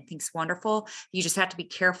understand and think's wonderful. You just have to be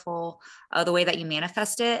careful the way that you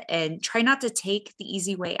manifest it and try not to take the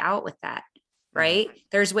easy way out with that. Right. Mm-hmm.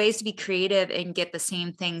 There's ways to be creative and get the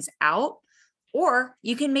same things out. Or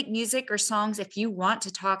you can make music or songs if you want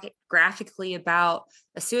to talk graphically about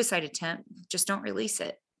a suicide attempt, just don't release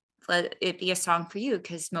it. Let it be a song for you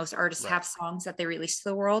because most artists have songs that they release to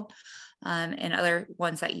the world and other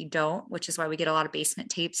ones that you don't, which is why we get a lot of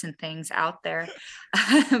basement tapes and things out there.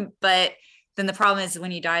 But then the problem is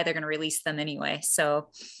when you die, they're going to release them anyway. So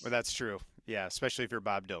well, that's true. Yeah. Especially if you're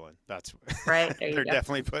Bob Dylan, that's right. They're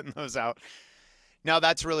definitely putting those out. Now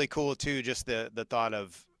that's really cool too. Just the thought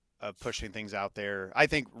of pushing things out there. I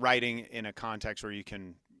think writing in a context where you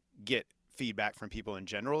can get feedback from people in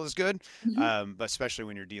general is good, but especially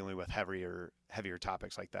when you're dealing with heavier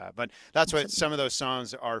topics like that. But that's what some of those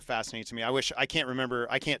songs are fascinating to me.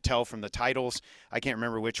 I can't tell from the titles. I can't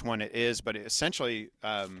remember which one it is, but essentially,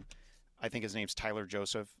 I think his name's Tyler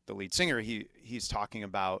Joseph, the lead singer. He's talking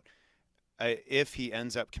about if he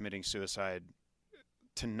ends up committing suicide,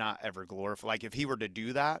 to not ever glorify, like if he were to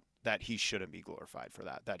do that he shouldn't be glorified for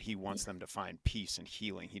that he wants them to find peace and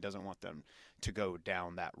healing. He doesn't want them to go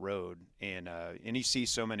down that road. And you see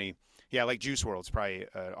so many, like Juice WRLD's probably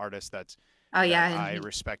an artist that I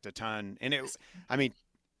respect a ton. And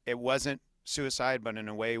it wasn't suicide, but in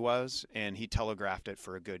a way was, and he telegraphed it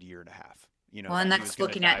for a good year and a half, well, and that's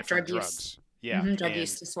looking at drug use. Yeah. Drug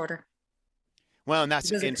use disorder. Well,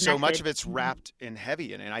 and so much of it's wrapped in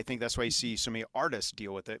heavy. And I think that's why you see so many artists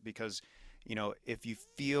deal with it because if you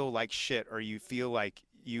feel like shit or you feel like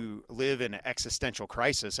you live in an existential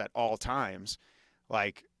crisis at all times,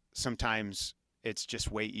 like sometimes it's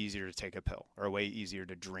just way easier to take a pill or way easier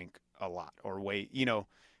to drink a lot or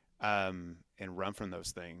and run from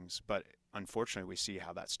those things. But unfortunately, we see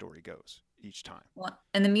how that story goes each time. Well,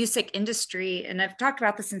 in the music industry, and I've talked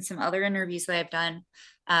about this in some other interviews that I've done,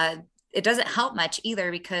 it doesn't help much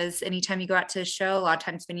either, because anytime you go out to a show, a lot of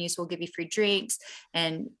times venues will give you free drinks,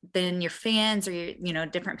 and then your fans or your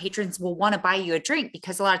different patrons will want to buy you a drink,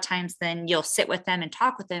 because a lot of times then you'll sit with them and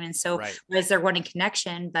talk with them. And so as they're wanting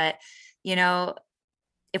connection, but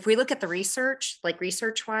if we look at the research, like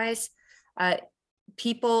research wise,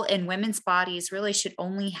 people in women's bodies really should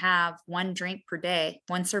only have one drink per day,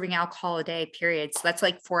 one serving alcohol a day, period. So that's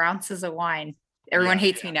like 4 ounces of wine. Everyone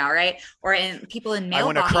hates me now, right? Or in people in male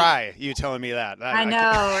bodies. I want to cry, you telling me that. I know,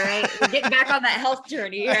 right? We're getting back on that health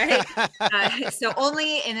journey, right?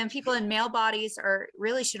 And then people in male bodies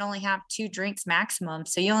really should only have 2 drinks maximum.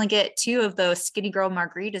 So you only get 2 of those skinny girl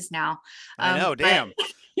margaritas now. I know, damn.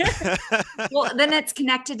 Well, then it's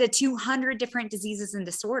connected to 200 different diseases and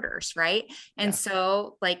disorders, right? And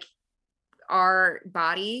so like our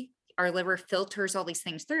body, our liver filters all these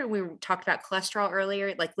things through. We talked about cholesterol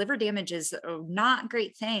earlier. Like liver damage is a not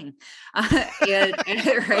great thing. Right?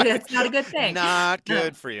 It's not a good thing. Not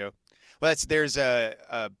good for you. Well, there's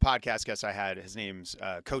a podcast guest I had. His name's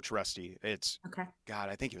Coach Rusty. It's God,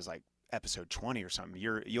 I think it was like episode 20 or something.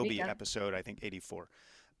 You'll be episode, I think, 84.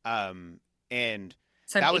 And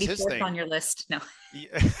so that was his thing on your list. No.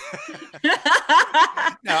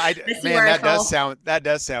 No, that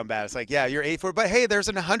does sound bad. It's like, yeah, you're 84, but hey, there's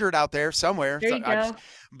 100 out there somewhere. There you go.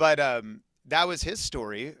 But that was his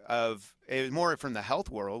story of it was more from the health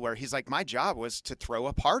world, where he's like, my job was to throw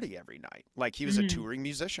a party every night. Like he was a touring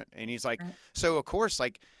musician, and he's like, so of course,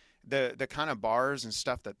 like the kind of bars and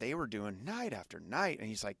stuff that they were doing night after night, and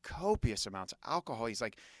he's like copious amounts of alcohol. He's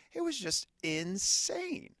like, it was just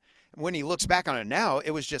insane. When he looks back on it now,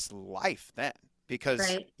 it was just life then, because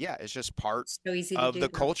it's just part of the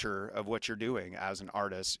culture of what you're doing as an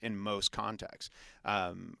artist in most contexts.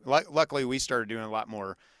 Luckily, we started doing a lot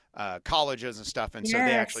more colleges and stuff, and so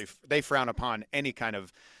they frown upon any kind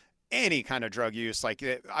of drug use. Like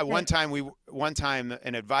one time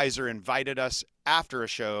an advisor invited us after a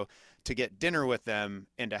show to get dinner with them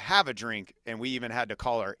and to have a drink, and we even had to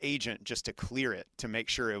call our agent just to clear it to make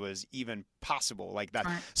sure it was even possible like that.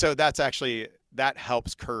 So that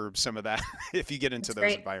helps curb some of that if you get into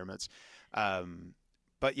those environments.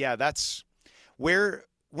 But yeah, that's where,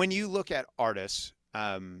 when you look at artists,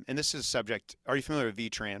 and this is a subject, are you familiar with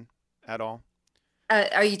V-Tran at all?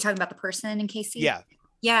 Are you talking about the person in KC? Yeah.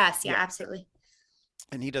 Yes. Yeah, absolutely.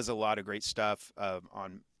 And he does a lot of great stuff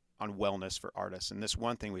on wellness for artists. And this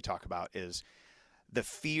one thing we talk about is the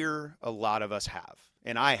fear a lot of us have,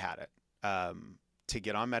 and I had it, to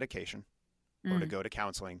get on medication or to go to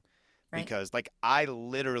counseling, because like I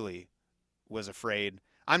literally was afraid.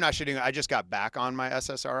 I'm not shooting. I just got back on my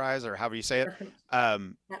SSRIs, or however you say it. That's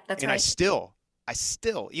and right. I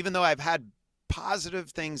still, even though I've had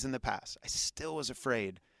positive things in the past, I still was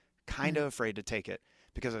afraid, kind of afraid to take it,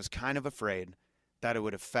 because I was kind of afraid that it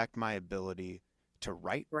would affect my ability to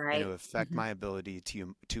write, and to affect my ability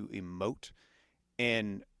to emote.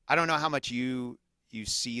 And I don't know how much you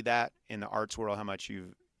see that in the arts world, how much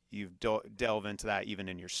you've delved into that even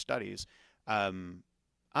in your studies. I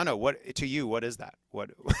don't know, what is that?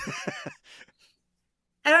 What?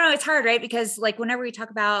 I don't know. It's hard, right? Because like whenever we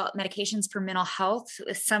talk about medications for mental health,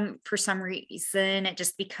 for some reason, it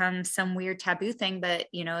just becomes some weird taboo thing. But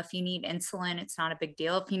if you need insulin, it's not a big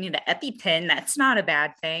deal. If you need an EpiPen, that's not a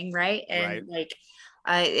bad thing, right? And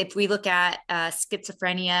if we look at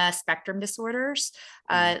schizophrenia spectrum disorders,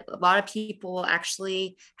 a lot of people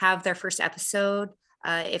actually have their first episode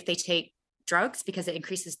if they take drugs, because it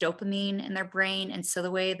increases dopamine in their brain. And so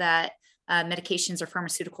the way that medications or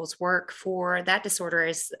pharmaceuticals work for that disorder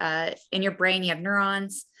is in your brain, you have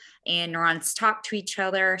neurons, and neurons talk to each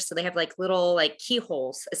other. So they have like little like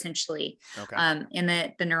keyholes essentially in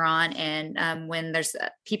the neuron. And when there's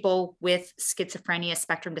people with schizophrenia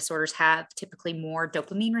spectrum disorders have typically more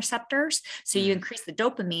dopamine receptors. So you increase the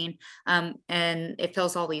dopamine and it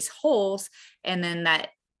fills all these holes. And then that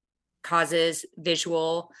causes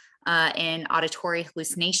visual and auditory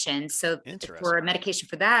hallucinations. So for a medication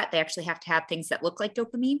for that, they actually have to have things that look like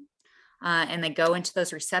dopamine and they go into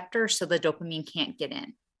those receptors so the dopamine can't get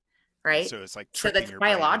in. Right. So it's like, that's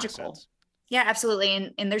biological. Yeah,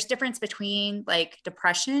 absolutely. And there's difference between like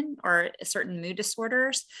depression or certain mood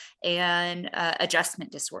disorders and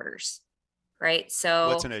adjustment disorders. Right. So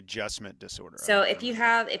what's an adjustment disorder? So if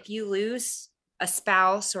you lose a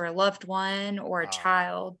spouse or a loved one or a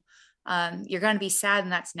child, you're going to be sad,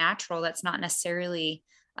 and that's natural. That's not necessarily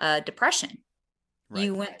depression. Right.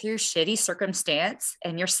 You went through shitty circumstance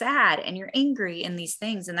and you're sad and you're angry in these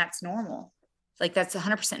things, and that's normal. Like that's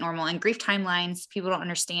 100% normal. And grief timelines, people don't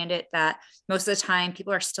understand it, that most of the time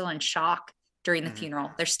people are still in shock during the funeral.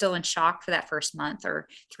 They're still in shock for that first month or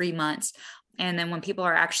 3 months. And then when people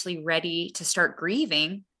are actually ready to start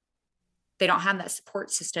grieving, they don't have that support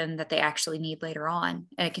system that they actually need later on.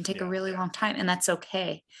 And it can take a really long time, and that's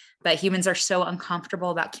okay. But humans are so uncomfortable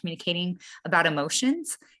about communicating about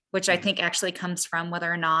emotions, which I think actually comes from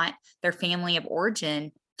whether or not their family of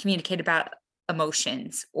origin communicated about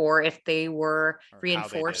emotions, or if they were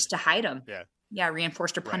reinforced to hide them.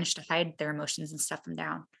 Reinforced or punished to hide their emotions and stuff them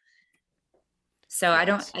down. So I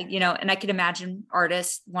don't, and I could imagine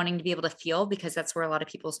artists wanting to be able to feel, because that's where a lot of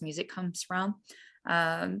people's music comes from.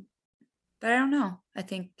 But I don't know. I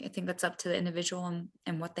think that's up to the individual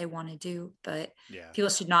and what they want to do. But people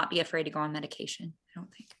should not be afraid to go on medication, I don't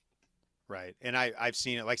think. Right. And I've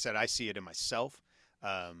seen it, like I said, I see it in myself.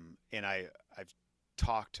 And I've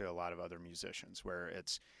talked to a lot of other musicians where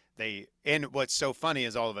and what's so funny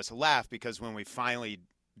is all of us laugh, because when we finally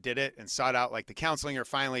did it and sought out like the counseling or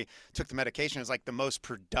finally took the medication, it's like the most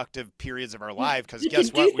productive periods of our life. Because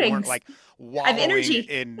guess what? We weren't like wallowing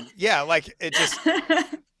in, like it just,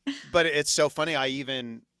 but it's so funny. I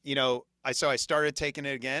even, I started taking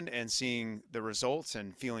it again and seeing the results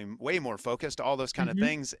and feeling way more focused, all those kind of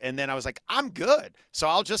things. And then I was like, I'm good, so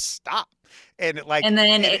I'll just stop. And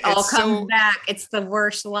then it all comes back. It's the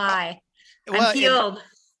worst lie. I'm healed.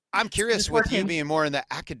 I'm curious with you being more in the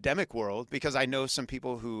academic world, because I know some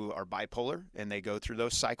people who are bipolar and they go through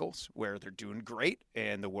those cycles where they're doing great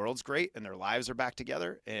and the world's great and their lives are back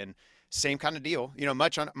together, and same kind of deal,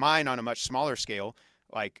 much on mine on a much smaller scale.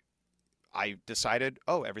 Like I decided,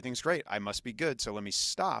 everything's great, I must be good, so let me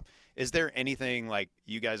stop. Is there anything like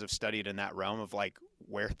you guys have studied in that realm of like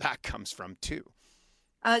where that comes from too?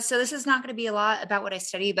 So this is not going to be a lot about what I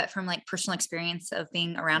study, but from like personal experience of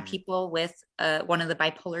being around people with one of the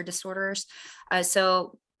bipolar disorders.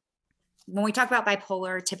 So when we talk about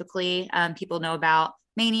bipolar, typically people know about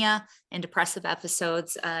mania and depressive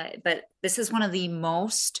episodes, but this is one of the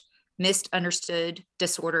most misunderstood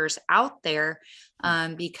disorders out there,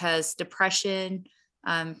 because depression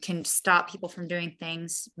can stop people from doing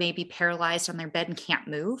things, maybe paralyzed on their bed and can't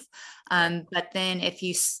move. But then if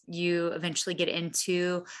you eventually get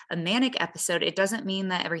into a manic episode, it doesn't mean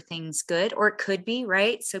that everything's good, or it could be,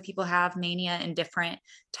 right? So people have mania in different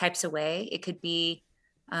types of way. It could be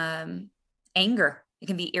anger, it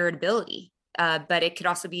can be irritability, but it could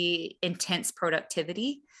also be intense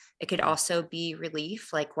productivity. It could also be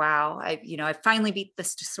relief, like, wow, I finally beat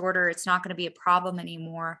this disorder. It's not going to be a problem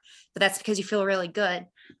anymore. But that's because you feel really good.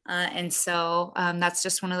 And so that's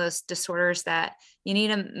just one of those disorders that you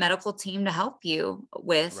need a medical team to help you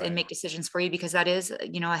with and make decisions for you, because that is,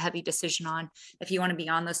 a heavy decision on if you want to be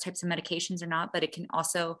on those types of medications or not. But it can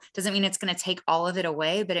also, doesn't mean it's going to take all of it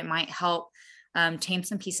away, but it might help tame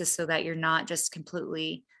some pieces so that you're not just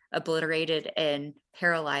completely obliterated and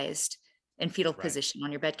paralyzed in fetal position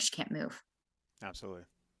on your bed because you can't move. Absolutely.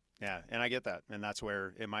 Yeah. And I get that. And that's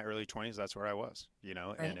where in my early 20s, that's where I was,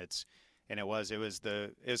 and it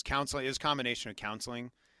was counseling. It was a combination of counseling,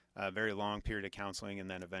 a very long period of counseling, and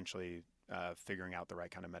then eventually figuring out the right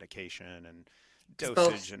kind of medication and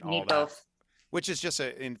dosage and all that. Which is just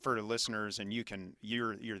for the listeners, and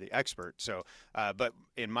you're the expert. So, but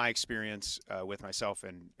in my experience with myself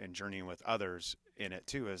and journeying with others in it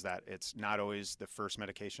too, is that it's not always the first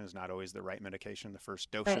medication is not always the right medication. The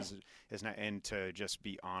first dose is not, and to just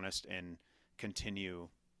be honest and continue,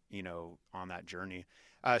 on that journey.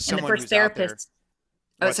 Someone the first therapist.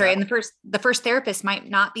 And the first therapist might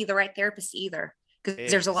not be the right therapist either,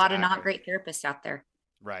 because there's a lot of not great therapists out there.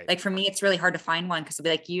 Right. Like for me, it's really hard to find one, because I'll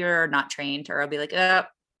be like, you're not trained, or I'll be like,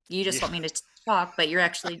 you just want me to talk, but you're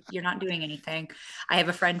not doing anything. I have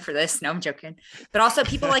a friend for this. No, I'm joking. But also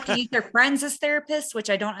people like to use their friends as therapists,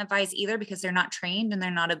 which I don't advise either, because they're not trained and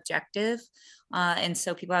they're not objective. And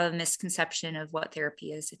so people have a misconception of what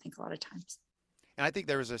therapy is, I think, a lot of times. And I think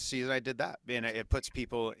there was a season I did that, and it puts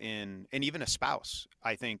people in, and even a spouse,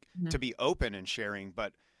 I think, to be open and sharing,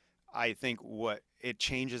 but I think it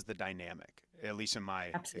changes the dynamic, at least in my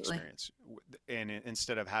experience. And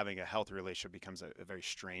instead of having a healthy relationship, becomes a very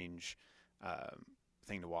strange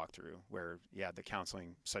thing to walk through, where, the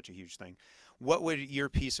counseling, such a huge thing. What would your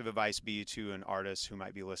piece of advice be to an artist who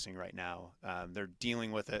might be listening right now? They're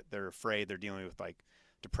dealing with it. They're afraid. They're dealing with like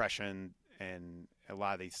depression and a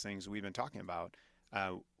lot of these things we've been talking about.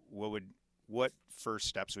 What first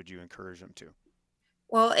steps would you encourage them to?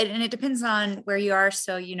 Well, and it depends on where you are.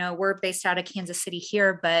 So, we're based out of Kansas City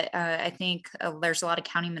here, but I think there's a lot of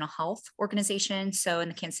county mental health organizations. So, in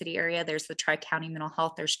the Kansas City area, there's the Tri-County Mental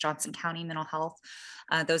Health, there's Johnson County Mental Health.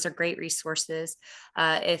 Those are great resources.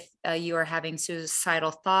 If you are having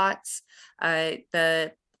suicidal thoughts,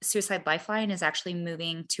 the Suicide Lifeline is actually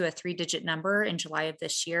moving to a 3-digit number in July of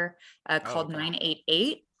this year called okay.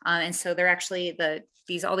 988. And so they're actually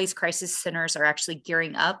all these crisis centers are actually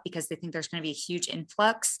gearing up because they think there's going to be a huge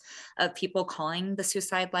influx of people calling the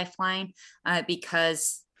Suicide Lifeline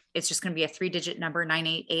because it's just going to be a 3-digit number,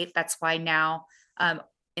 988. That's why now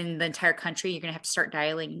in the entire country, you're going to have to start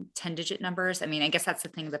dialing 10-digit numbers. I mean, I guess that's the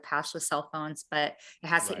thing of the past with cell phones, but you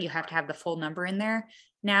have to have the full number in there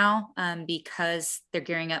now because they're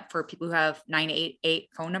gearing up for people who have 988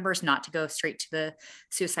 phone numbers not to go straight to the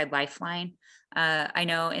Suicide Lifeline. I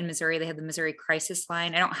know in Missouri, they have the Missouri Crisis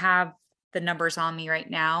Line. I don't have the numbers on me right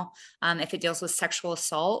now. If it deals with sexual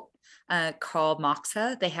assault, called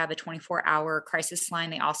Moxa, they have a 24-hour crisis line.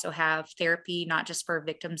 They also have therapy, not just for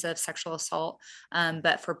victims of sexual assault,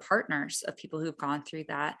 but for partners of people who've gone through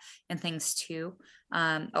that and things too.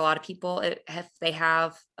 A lot of people, if they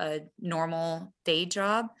have a normal day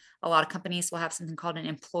job, a lot of companies will have something called an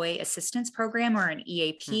employee assistance program or an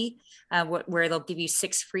EAP, where they'll give you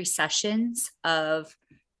 6 free sessions of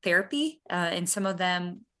therapy. And some of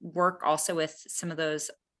them work also with some of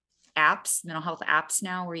those apps, mental health apps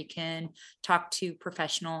now, where you can talk to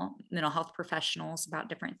professional mental health professionals about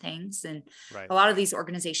different things. And Right. a lot of these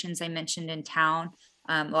organizations I mentioned in town,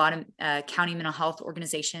 a lot of county mental health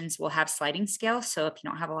organizations will have sliding scale. So if you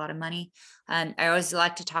don't have a lot of money, I always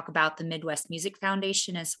like to talk about the Midwest Music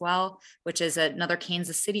Foundation as well, which is another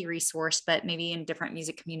Kansas City resource, but maybe in different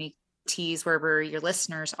music communities wherever your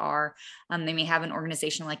listeners are. They may have an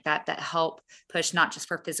organization like that help push not just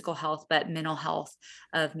for physical health, but mental health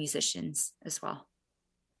of musicians as well.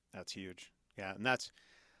 That's huge. Yeah. And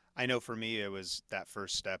I know for me, it was that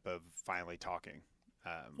first step of finally talking.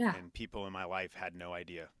 Yeah. And people in my life had no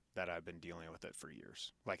idea that I've been dealing with it for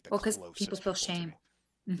years, like the Well, because closest people feel to shame.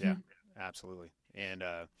 me. Mm-hmm. Yeah, absolutely. And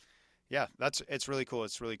yeah, it's really cool.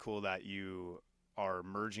 It's really cool that you are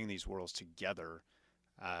merging these worlds together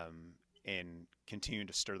and continue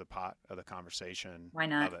to stir the pot of the conversation Why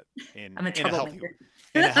not? of it I'm a in a healthy troublemaker.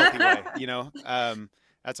 way,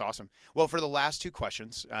 That's awesome. Well, for the last 2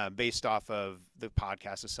 questions, based off of the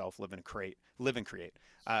podcast itself, Live and Create,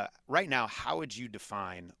 right now, how would you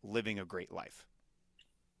define living a great life?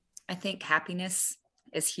 I think happiness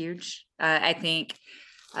is huge. I think,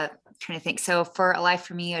 trying to think. So for a life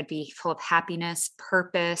for me, it would be full of happiness,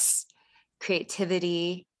 purpose,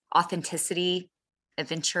 creativity, authenticity,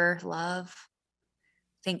 adventure, love.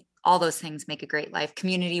 I think all those things make a great life.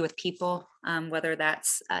 Community with people, whether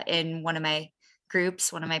that's in one of my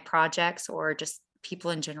groups, one of my projects, or just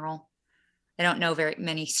people in general. I don't know very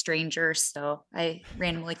many strangers, so I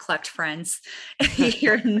randomly collect friends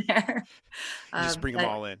here and there. You just bring them But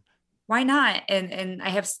all in. why not? And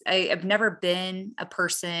I've never been a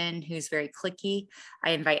person who's very cliquey. I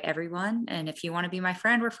invite everyone, and if you want to be my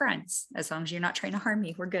friend, we're friends. As long as you're not trying to harm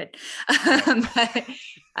me, we're good. And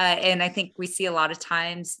I think we see a lot of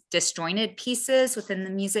times disjointed pieces within the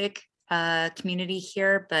music community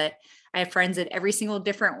here, but I have friends at every single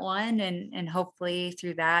different one, and hopefully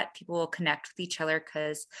through that people will connect with each other,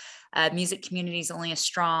 because music community is only as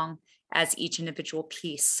strong as each individual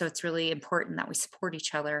piece. So it's really important that we support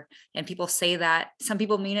each other. And people say that, some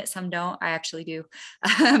people mean it, some don't. I actually do.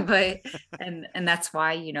 But and that's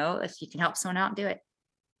why, if you can help someone out, do it.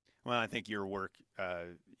 Well, I think your work,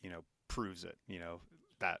 proves it,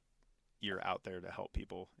 that you're out there to help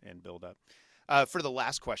people and build up. For the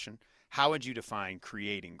last question, how would you define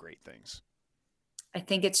creating great things? I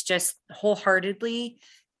think it's just wholeheartedly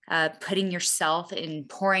putting yourself and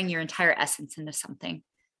pouring your entire essence into something.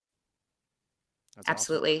 That's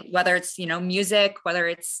Absolutely. awesome. Whether it's, music, whether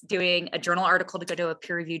it's doing a journal article to go to a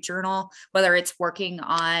peer reviewed journal, whether it's working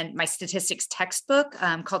on my statistics textbook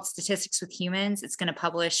called Statistics with Humans. It's going to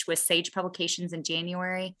publish with Sage Publications in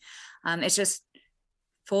January. It's just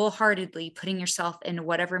full-heartedly putting yourself into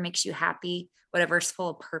whatever makes you happy, whatever's full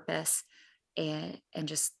of purpose, and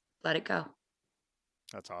just let it go.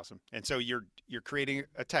 That's awesome. And so you're creating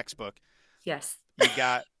a textbook. Yes. You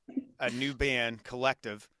got a new band,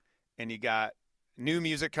 Collective, and you got new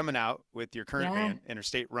music coming out with your current band,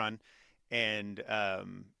 Interstate Run. And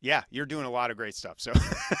you're doing a lot of great stuff. So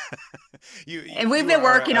And we've been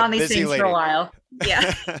working on these things for a while.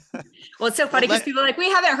 Yeah. Well, it's so funny because people are like, we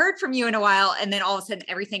haven't heard from you in a while. And then all of a sudden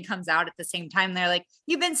everything comes out at the same time. They're like,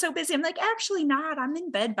 you've been so busy. I'm like, actually not. I'm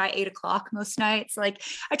in bed by 8:00 most nights. Like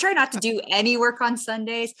I try not to do any work on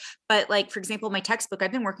Sundays, but like, for example, my textbook,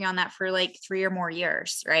 I've been working on that for like 3 or more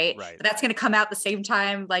years. Right. But that's going to come out the same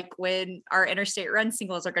time, like when our Interstate Run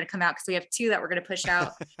singles are going to come out. Cause we have 2 that we're going to push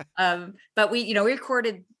out. But we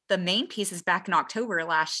recorded the main pieces back in October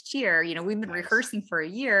last year. We've been rehearsing for a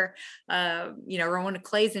year. Ramona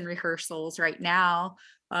Clay's in rehearsals right now.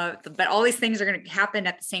 But all these things are going to happen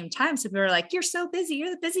at the same time. So people are like, you're so busy. You're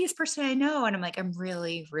the busiest person I know. And I'm like, I'm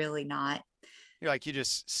really, really not. You're like, you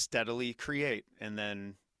just steadily create and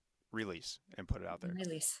then release and put it out there.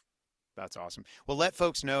 Release. That's awesome. Well, let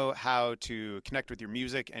folks know how to connect with your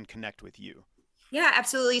music and connect with you. Yeah,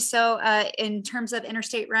 absolutely. So in terms of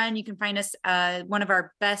Interstate Run, you can find us. One of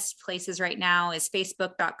our best places right now is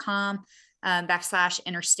facebook.com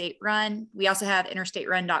 /Interstate Run. We also have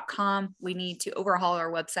interstaterun.com. We need to overhaul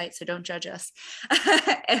our website, so don't judge us.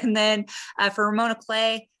 And then for Ramona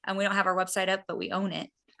Clay, we don't have our website up, but we own it.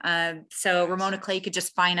 So Ramona Clay, you could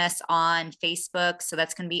just find us on Facebook. So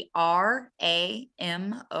that's going to be RAMONA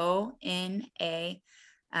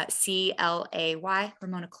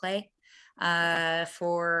Ramona Clay.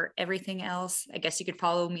 For everything else, I guess you could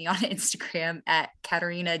follow me on Instagram at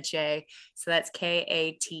Katerina J. So that's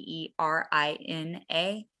KATERINA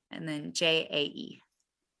and then JAE.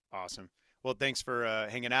 Awesome. Well, thanks for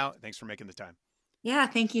hanging out. Thanks for making the time. Yeah,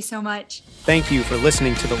 thank you so much. Thank you for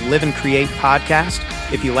listening to the Live and Create podcast.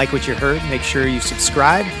 If you like what you heard, make sure you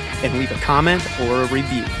subscribe and leave a comment or a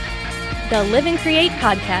review. The Live and Create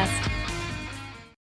podcast.